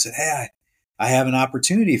calls me. He said, hey, I have an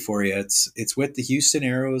opportunity for you. It's with the Houston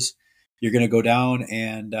Aeros. You're going to go down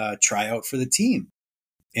and try out for the team.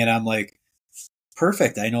 And I'm like,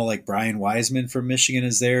 perfect. I know like Brian Wiseman from Michigan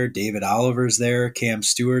is there. David Oliver's there. Cam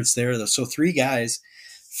Stewart's there. So 3 guys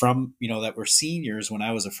from, that were seniors when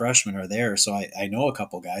I was a freshman are there. So I know a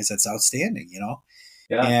couple guys. That's outstanding,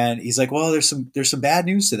 Yeah. And he's like, well, there's some bad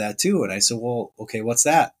news to that too. And I said, well, okay, what's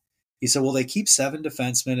that? He said, well, they keep 7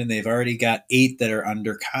 defensemen and they've already got 8 that are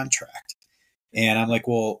under contract. And I'm like,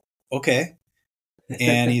 well, okay.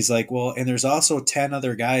 And he's like, well, and there's also 10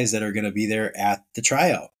 other guys that are going to be there at the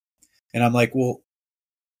tryout. And I'm like, well,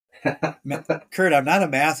 Kurt, I'm not a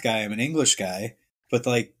math guy. I'm an English guy. But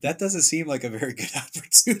like, that doesn't seem like a very good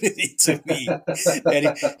opportunity to me.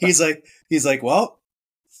 And he's like, well,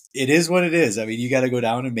 it is what it is. I mean, you got to go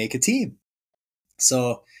down and make a team.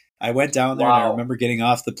 So I went down there. Wow. And I remember getting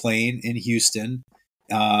off the plane in Houston.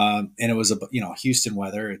 And it was Houston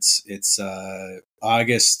weather. It's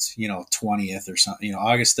August, 20th or something,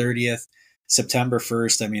 August 30th, September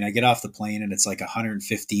 1st. I mean, I get off the plane and it's like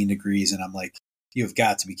 115 degrees. And I'm like, you've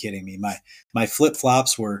got to be kidding me. My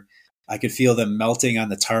flip-flops I could feel them melting on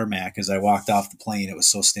the tarmac as I walked off the plane. It was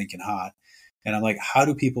so stinking hot. And I'm like, how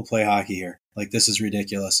do people play hockey here? Like, this is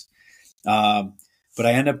ridiculous. But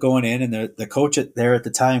I end up going in, and the coach there at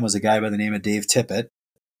the time was a guy by the name of Dave Tippett.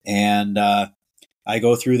 And I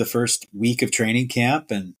go through the first week of training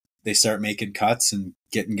camp, and they start making cuts and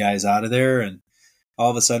getting guys out of there. And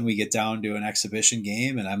all of a sudden we get down to an exhibition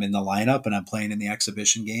game, and I'm in the lineup and I'm playing in the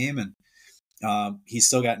exhibition game. And he's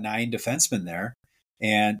still got 9 defensemen there.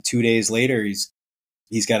 And 2 days later, he's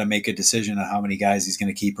got to make a decision on how many guys he's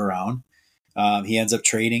going to keep around. He ends up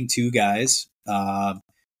trading 2 guys.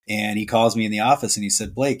 And he calls me in the office and he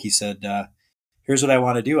said, Blake, he said, here's what I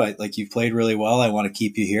want to do. You've played really well. I want to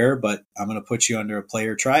keep you here, but I'm going to put you under a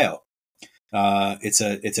player tryout. It's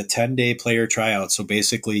a 10-day player tryout. So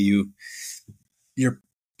basically you're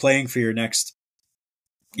playing for your next,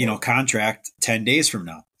 contract 10 days from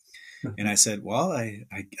now. And I said, well, I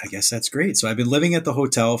guess that's great. So I've been living at the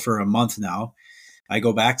hotel for a month now. I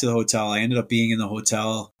go back to the hotel. I ended up being in the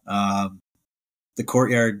hotel, the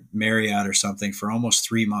Courtyard Marriott or something, for almost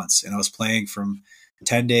 3 months. And I was playing from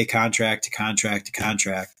 10-day contract to contract to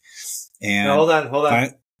contract. And now, hold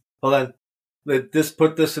on.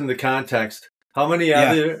 Put this into context. How many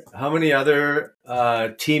other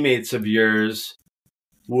teammates of yours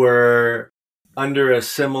were under a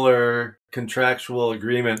similar contractual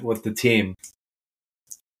agreement with the team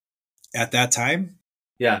at that time?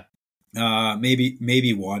 Yeah.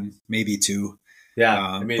 Maybe 1, maybe 2.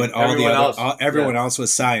 Yeah. But everyone else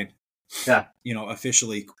was signed. Yeah.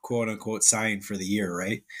 Officially, quote unquote, signed for the year.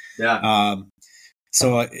 Right. Yeah.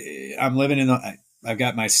 So I'm living I've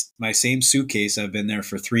got my same suitcase. I've been there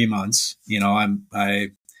for 3 months.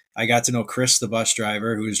 I got to know Chris, the bus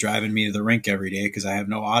driver, who was driving me to the rink every day because I have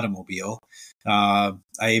no automobile. I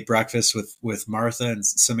ate breakfast with Martha and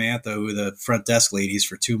Samantha, who were the front desk ladies,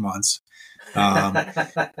 for 2 months.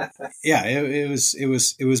 Yeah, it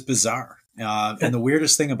was bizarre. And the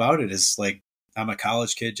weirdest thing about it is, like, I'm a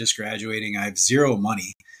college kid just graduating. I have 0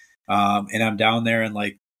 money. And I'm down there, and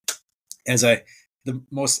the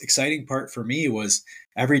most exciting part for me was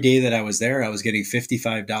every day that I was there, I was getting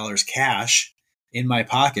 $55 cash in my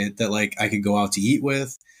pocket that, like, I could go out to eat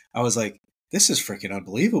with. I was like, this is freaking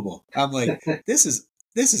unbelievable. I'm like, this is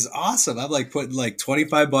awesome. I'm like putting like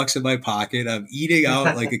 $25 in my pocket. I'm eating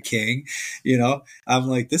out like a king, I'm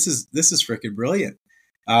like, this is freaking brilliant.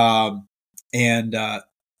 So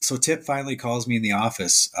Tip finally calls me in the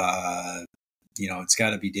office. It's got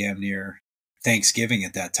to be damn near Thanksgiving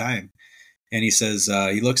at that time. And he says,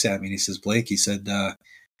 he looks at me and he says, Blake, he said, I'm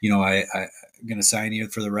going to sign you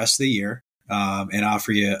for the rest of the year, and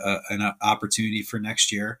offer you an opportunity for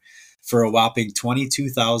next year for a whopping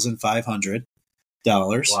 $22,500.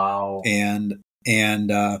 Wow. And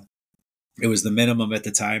it was the minimum at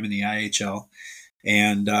the time in the IHL.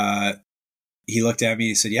 And he looked at me,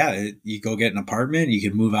 he said, yeah, you go get an apartment, you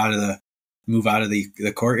can move out of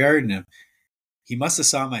the courtyard. And he must have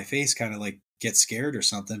saw my face kind of like get scared or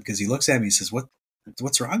something, because he looks at me and says,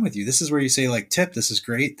 what's wrong with you? This is where you say like, Tip, this is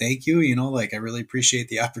great. Thank you. You know, like, I really appreciate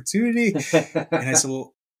the opportunity. And I said,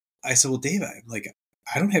 well, Dave, I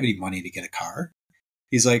don't have any money to get a car.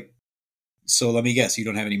 He's like, so let me guess, you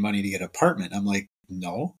don't have any money to get an apartment? I'm like,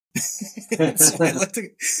 no. So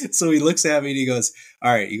he looks at me and he goes,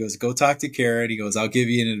 all right, he goes, go talk to Karen. He goes, I'll give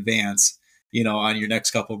you an advance, you know, on your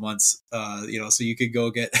next couple months, you know, so you could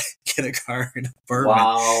go get a car and an apartment.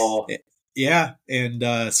 Wow. Yeah.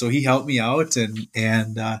 And so he helped me out,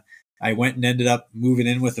 and I went and ended up moving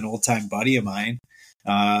in with an old time buddy of mine.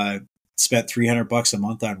 Spent $300 a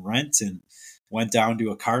month on rent and went down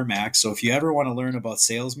to a CarMax. So if you ever want to learn about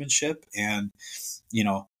salesmanship and, you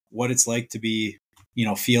know, what it's like to be, you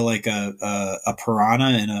know, feel like a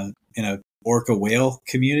piranha in a orca whale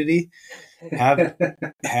community, have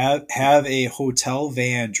a hotel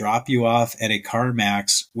van drop you off at a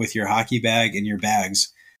CarMax with your hockey bag and your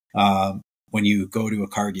bags when you go to a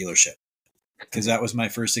car dealership. Because that was my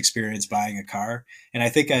first experience buying a car. And I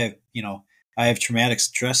think I have traumatic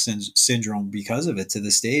stress syndrome because of it to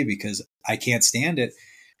this day, because I can't stand it.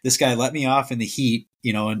 This guy let me off in the heat,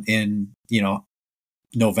 you know, in you know,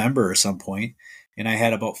 November or some point, and I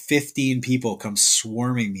had about 15 people come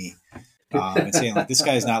swarming me and saying like, this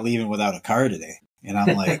guy's not leaving without a car today. And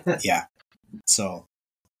I'm like, yeah. So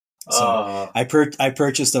I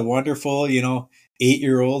purchased a wonderful, you know,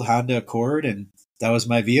 8-year-old Honda Accord, and that was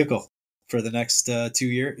my vehicle for the next 2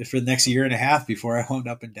 years, for the next year and a half before I wound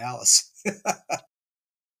up in Dallas. And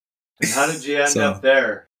how did you end up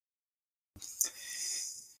there?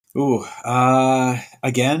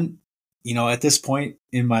 Again, you know, at this point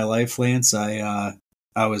in my life, Lance, I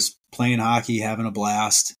was playing hockey, having a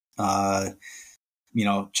blast, you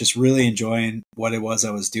know, just really enjoying what it was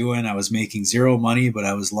I was doing. I was making zero money, but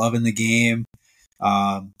I was loving the game.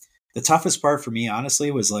 The toughest part for me,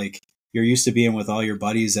 honestly, was like, you're used to being with all your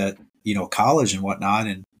buddies at, you know, college and whatnot.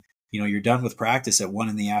 And, you know, you're done with practice at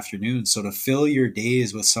 1 PM. So to fill your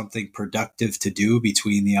days with something productive to do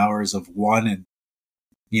between the hours of 1 and,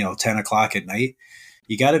 you know, 10 o'clock at night,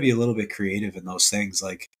 you got to be a little bit creative in those things.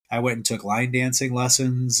 Like, I went and took line dancing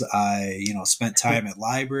lessons. I, you know, spent time at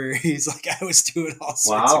libraries. Like, I was doing all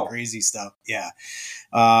sorts of crazy stuff. Yeah.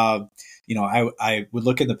 You know, I would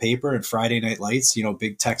look in the paper, and Friday Night Lights, you know,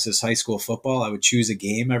 big Texas high school football. I would choose a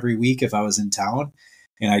game every week if I was in town,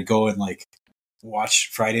 and I'd go and like watch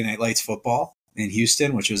Friday Night Lights football in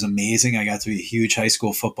Houston, which was amazing. I got to be a huge high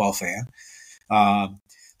school football fan.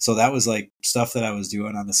 So that was like stuff that I was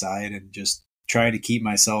doing on the side, and just trying to keep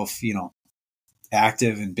myself, you know,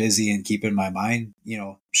 active and busy and keeping my mind, you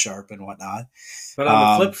know, sharp and whatnot. But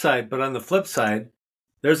on the flip side,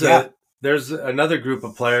 there's another group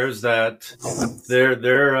of players that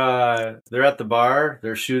they're at the bar,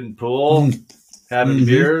 they're shooting pool, having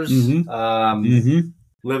beers, living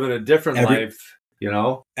a different life, you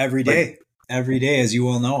know, every day, as you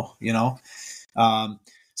well know, you know.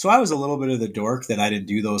 So I was a little bit of the dork that I didn't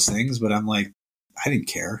do those things, but I'm like, I didn't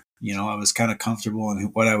care. You know, I was kind of comfortable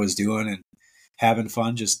in what I was doing and having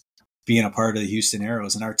fun, just being a part of the Houston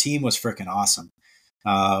Aeros. And our team was freaking awesome.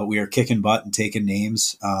 We were kicking butt and taking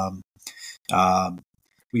names.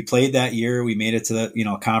 We played that year. We made it to the, you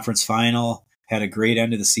know, conference final, had a great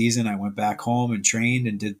end of the season. I went back home and trained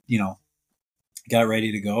and did, you know, got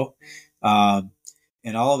ready to go. And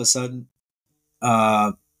all of a sudden,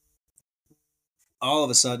 you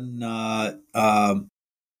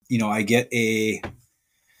know, I get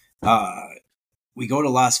we go to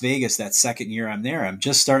Las Vegas that second year I'm there. I'm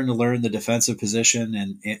just starting to learn the defensive position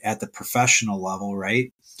and at the professional level.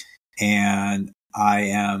 Right. And I'm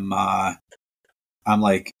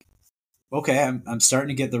like, okay, I'm starting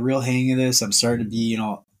to get the real hang of this. I'm starting to be, you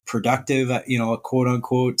know, productive, you know, quote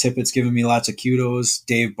unquote. Tippett's giving me lots of kudos.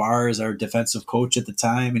 Dave Barr is our defensive coach at the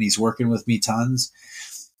time, and he's working with me tons.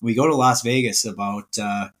 We go to Las Vegas about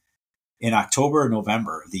in October or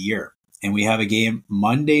November of the year, and we have a game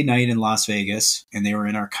Monday night in Las Vegas, and they were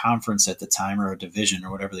in our conference at the time, or a division,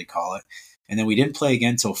 or whatever they call it. And then we didn't play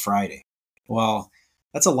again till Friday. Well,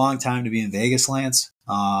 that's a long time to be in Vegas, Lance.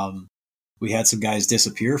 We had some guys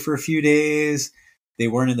disappear for a few days. They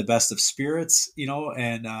weren't in the best of spirits, you know,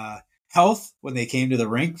 and health when they came to the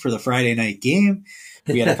rink for the Friday night game.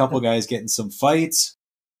 We had a couple guys getting some fights.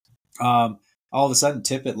 All of a sudden,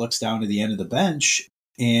 Tippett looks down to the end of the bench,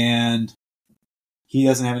 and he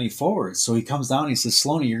doesn't have any forwards. So he comes down and he says,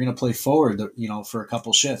 Sloan, you're going to play forward, you know, for a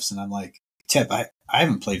couple shifts. And I'm like, Tip, I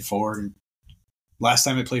haven't played forward. Last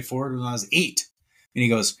time I played forward was when I was 8. And he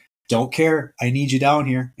goes, don't care. I need you down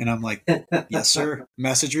here. And I'm like, yes, sir.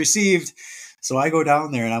 Message received. So I go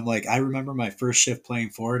down there and I'm like, I remember my first shift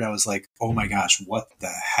playing forward. I was like, oh my gosh, what the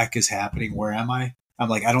heck is happening? Where am I? I'm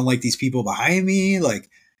like, I don't like these people behind me. Like,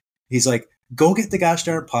 he's like, go get the gosh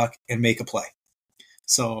darn puck and make a play.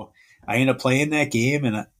 So I ended up playing that game,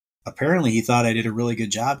 and apparently he thought I did a really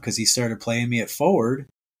good job because he started playing me at forward.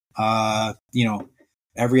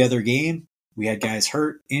 Every other game we had guys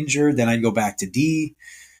hurt, injured. Then I'd go back to D.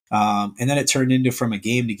 And then it turned into, from a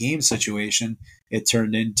game to game situation, it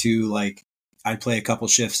turned into like, I'd play a couple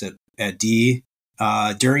shifts at D.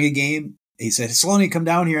 During a game, he said, Sloan, come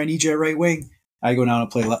down here. I need you at right wing. I go down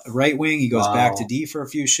and play right wing. He goes back to D for a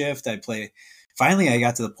few shifts. I'd play. Finally, I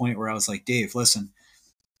got to the point where I was like, Dave, listen,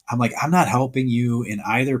 I'm like, I'm not helping you in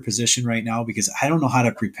either position right now because I don't know how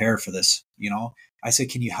to prepare for this. I said,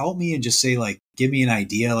 can you help me and just say, like, give me an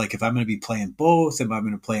idea, like if I'm going to be playing both, if I'm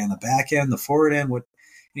going to play on the back end, the forward end, what?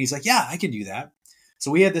 And he's like, yeah, I can do that.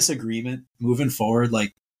 So we had this agreement moving forward.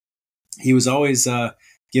 Like, he was always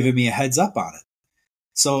giving me a heads up on it.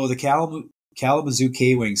 So the Kalamazoo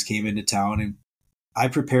K-Wings came into town, and I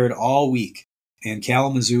prepared all week. And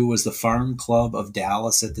Kalamazoo was the farm club of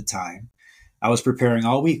Dallas at the time. I was preparing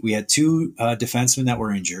all week. We had two defensemen that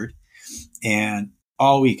were injured, and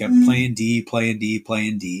all week I'm playing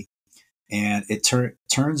D. And it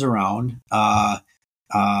turns around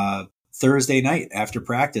Thursday night after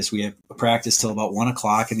practice. We have practice till about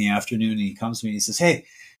 1:00 in the afternoon, and he comes to me and he says, hey,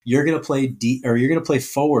 you're going to play D, or you're going to play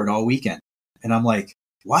forward all weekend. And I'm like,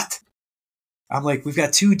 what? I'm like, we've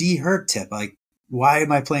got 2 D hurt, Tip. Like, why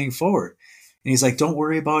am I playing forward? And he's like, don't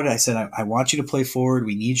worry about it. I said, I want you to play forward.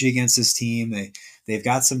 We need you against this team. They've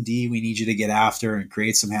got some D. We need you to get after and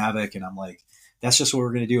create some havoc. And I'm like, that's just what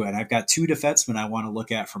we're going to do. And I've got 2 defensemen I want to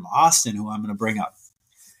look at from Austin who I'm going to bring up.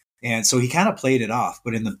 And so he kind of played it off.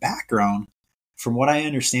 But in the background, from what I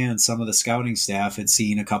understand, some of the scouting staff had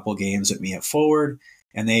seen a couple games with me at forward,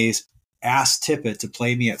 and they asked Tippett to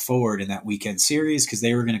play me at forward in that weekend series because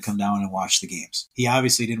they were going to come down and watch the games. He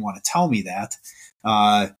obviously didn't want to tell me that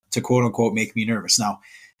to quote unquote make me nervous. Now,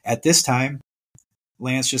 at this time,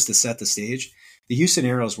 Lance, just to set the stage, the Houston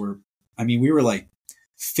Aeros we were like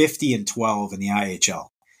 50-12 in the IHL,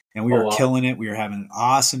 and we were killing it. We were having an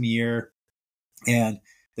awesome year. And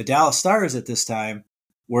the Dallas Stars at this time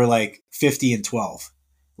were like 50-12.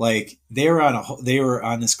 Like they were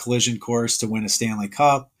on this collision course to win a Stanley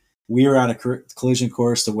Cup. We were on a collision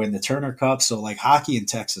course to win the Turner Cup. So like hockey in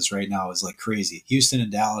Texas right now is like crazy. Houston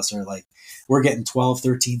and Dallas are like, we're getting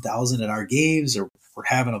 13,000 at our games, or we're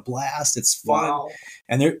having a blast. It's fun. Wow.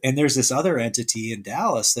 And there's this other entity in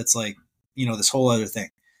Dallas that's like, this whole other thing.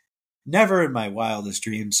 Never in my wildest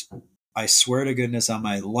dreams, I swear to goodness on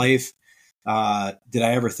my life, did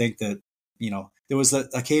I ever think that, there was the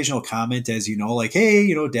occasional comment, as like,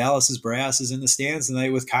 hey, Dallas's brass is in the stands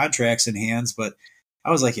tonight with contracts in hands. But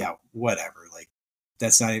I was like, yeah, whatever. Like,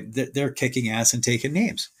 that's not, they're kicking ass and taking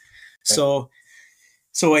names. Okay.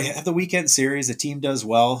 So I have the weekend series. The team does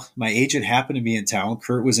well. My agent happened to be in town.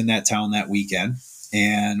 Kurt was in that town that weekend.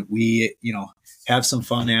 And we, have some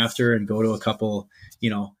fun after and go to a couple,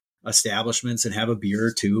 establishments and have a beer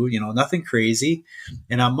or two, nothing crazy.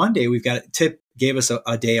 And on Monday, Tip gave us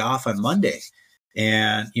a day off on Monday.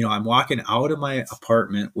 And, I'm walking out of my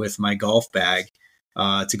apartment with my golf bag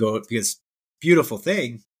to go, because beautiful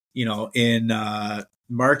thing, in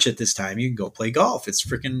March at this time, you can go play golf. It's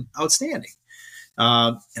freaking outstanding.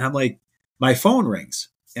 And I'm like, my phone rings,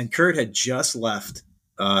 and Kurt had just left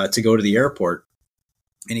to go to the airport.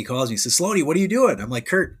 And he calls me, he says, Sloaney, what are you doing? I'm like,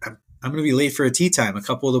 Kurt, I'm going to be late for a tea time. A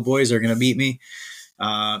couple of the boys are going to meet me.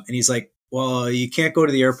 And he's like, well, you can't go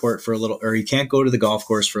to the airport for a little, or you can't go to the golf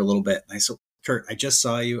course for a little bit. And I said, Kurt, I just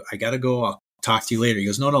saw you. I got to go. I'll talk to you later. He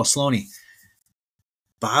goes, no, Sloaney,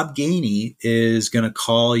 Bob Gainey is going to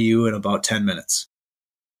call you in about 10 minutes.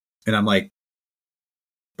 And I'm like,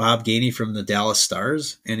 Bob Gainey from the Dallas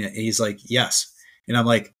Stars? And he's like, yes. And I'm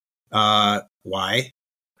like, why?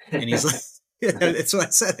 And he's like, that's what I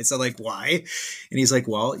said. I said, like, why? And he's like,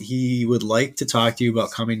 well, he would like to talk to you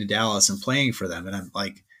about coming to Dallas and playing for them. And I'm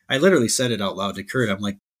like, I literally said it out loud to Kurt. I'm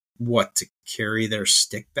like, what, to carry their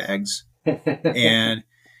stick bags? And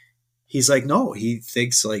he's like, no, he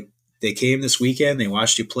thinks like they came this weekend, they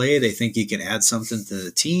watched you play, they think you can add something to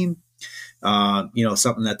the team,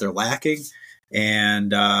 something that they're lacking.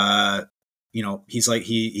 And, he's like,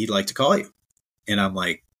 he'd like to call you. And I'm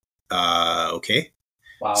like, okay.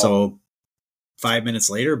 Wow. So 5 minutes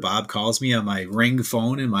later, Bob calls me on my Ring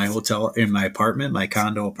phone in my hotel, in my apartment, my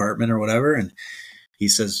condo apartment or whatever. And he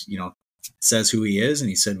says, says who he is. And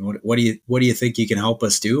he said, what do you think you can help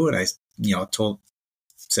us do? And I,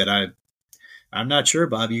 said, I'm not sure,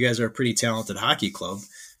 Bob. You guys are a pretty talented hockey club,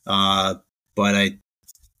 but I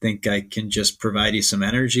think I can just provide you some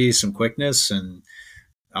energy, some quickness, and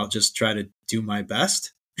I'll just try to do my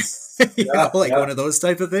best. Like one of those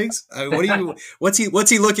type of things. I mean, what's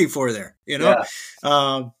he looking for there?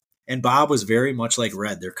 And Bob was very much like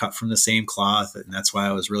Red. They're cut from the same cloth, and that's why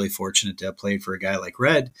I was really fortunate to have played for a guy like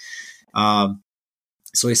Red.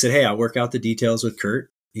 So he said, "Hey, I'll work out the details with Kurt."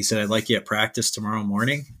 He said, "I'd like you at practice tomorrow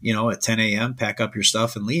morning, at 10 a.m., pack up your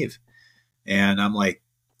stuff and leave." And I'm like,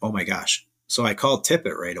 oh my gosh. So I called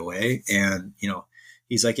Tippett right away, and,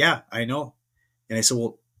 he's like, "Yeah, I know." And I said,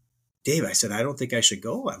 "Well, Dave," I said, "I don't think I should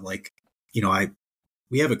go." I'm like,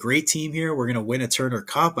 we have a great team here. We're going to win a Turner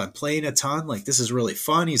Cup. I'm playing a ton. Like, this is really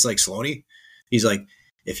fun. He's like, "Sloaney," he's like,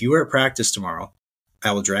 "if you were at practice tomorrow,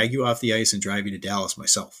 I will drag you off the ice and drive you to Dallas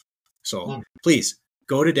myself. So please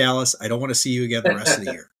go to Dallas. I don't want to see you again the rest of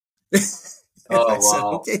the year." I said,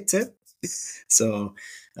 "Okay, Tip." So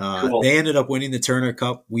cool. They ended up winning the Turner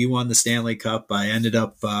Cup. We won the Stanley Cup. I ended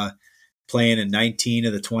up playing in 19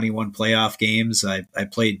 of the 21 playoff games. I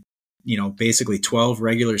played, basically 12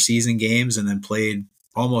 regular season games, and then played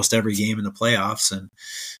almost every game in the playoffs, and,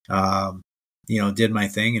 did my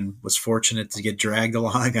thing, and was fortunate to get dragged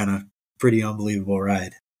along on a pretty unbelievable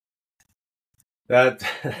ride.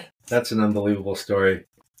 That's an unbelievable story.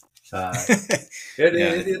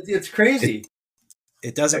 It's crazy.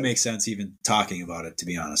 It doesn't make sense even talking about it, to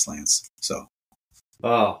be honest, Lance. So,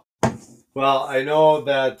 well, I know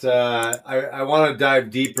that I want to dive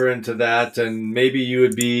deeper into that, and maybe you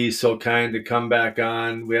would be so kind to come back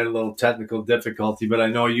on. We had a little technical difficulty, but I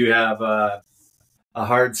know you have a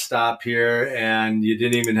hard stop here, and you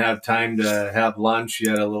didn't even have time to have lunch.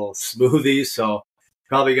 You had a little smoothie, so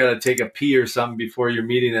probably got to take a pee or something before your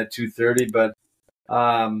meeting at 2:30. But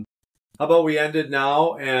how about we end it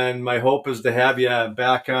now? And my hope is to have you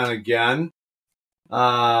back on again.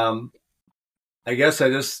 I guess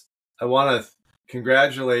I want to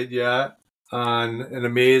congratulate you on an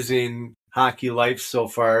amazing hockey life so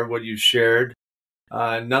far, what you've shared.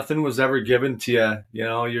 Nothing was ever given to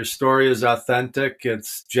you. Your story is authentic.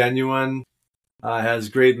 It's genuine, has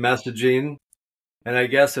great messaging. And I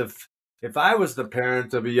guess if I was the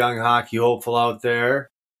parent of a young hockey hopeful out there,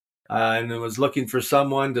 and was looking for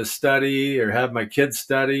someone to study or have my kids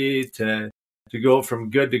study to go from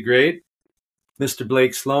good to great, Mr.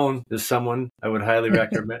 Blake Sloan is someone I would highly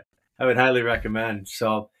recommend.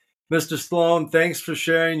 So, Mr. Sloan, thanks for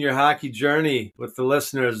sharing your hockey journey with the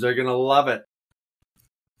listeners. They're going to love it.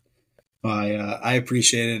 I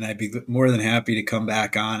appreciate it, and I'd be more than happy to come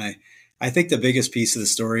back on. I think the biggest piece of the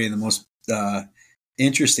story and the most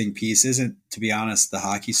interesting piece isn't, to be honest, the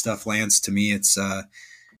hockey stuff, Lance. To me, it's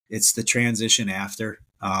the transition after.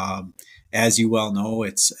 As you well know,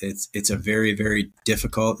 it's a very, very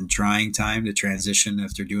difficult and trying time to transition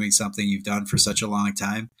after doing something you've done for such a long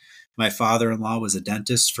time. My father-in-law was a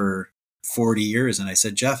dentist for 40 years. And I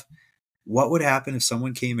said, "Jeff, what would happen if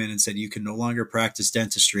someone came in and said, you can no longer practice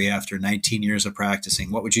dentistry after 19 years of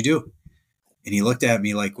practicing? What would you do?" And he looked at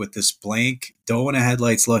me like with this blank doe in a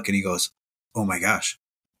headlights look. And he goes, "Oh my gosh,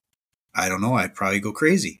 I don't know. I'd probably go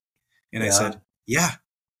crazy." And I said, "Yeah.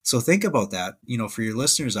 So think about that, for your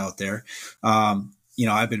listeners out there.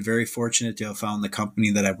 I've been very fortunate to have found the company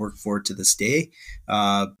that I work for to this day.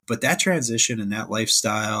 But that transition and that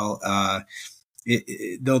lifestyle,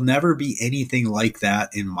 there'll never be anything like that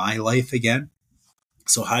in my life again.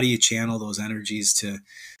 So how do you channel those energies to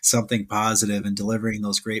something positive and delivering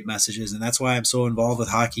those great messages?" And that's why I'm so involved with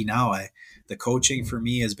hockey now. The coaching for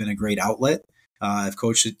me has been a great outlet. I've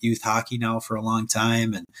coached at youth hockey now for a long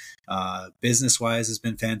time, and business-wise has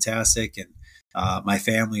been fantastic. And my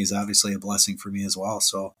family is obviously a blessing for me as well.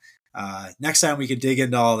 So next time we can dig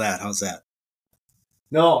into all that. How's that?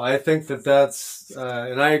 No, I think that's,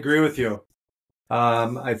 and I agree with you.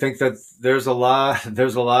 I think that there's a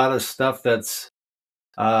lot of stuff that's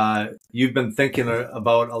you've been thinking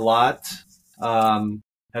about a lot,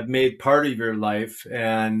 have made part of your life,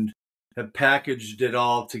 and have packaged it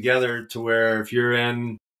all together to where if you're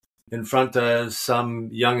in front of some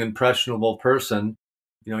young impressionable person,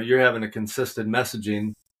 you're having a consistent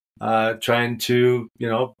messaging, trying to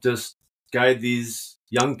just guide these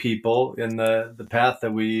young people in the path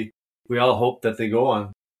that we all hope that they go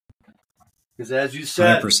on. Because as you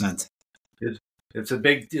said, 100%.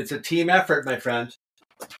 It's a team effort, my friend.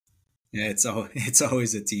 Yeah, it's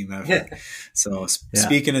always a team effort. So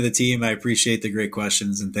speaking of the team, I appreciate the great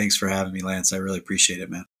questions, and thanks for having me, Lance. I really appreciate it,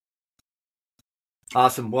 man.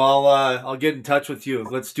 Awesome. Well, I'll get in touch with you.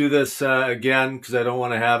 Let's do this again, because I don't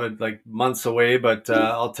want to have it like months away, but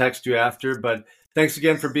I'll text you after. But thanks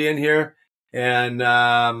again for being here. And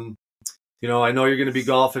I know you're going to be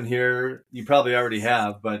golfing here. You probably already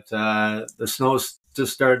have, but the snow's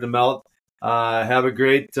just started to melt. Have a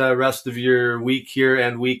great rest of your week here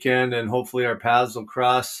and weekend, and hopefully our paths will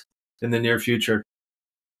cross in the near future.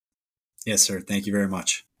 Yes, sir. Thank you very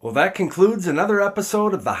much. Well, that concludes another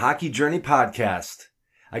episode of the Hockey Journey podcast.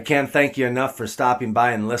 I can't thank you enough for stopping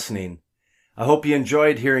by and listening. I hope you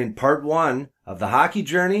enjoyed hearing part 1 of the hockey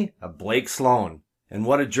journey of Blake Sloan, and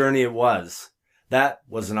what a journey it was. That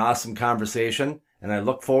was an awesome conversation, and I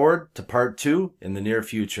look forward to part 2 in the near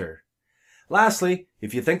future. Lastly,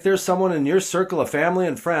 if you think there's someone in your circle of family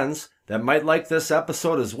and friends that might like this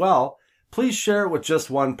episode as well, please share it with just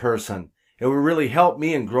one person. It will really help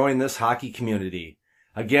me in growing this hockey community.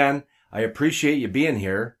 Again, I appreciate you being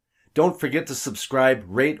here. Don't forget to subscribe,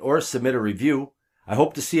 rate, or submit a review. I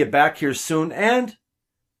hope to see you back here soon, and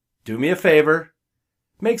do me a favor,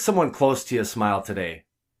 make someone close to you smile today.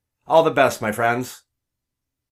 All the best, my friends.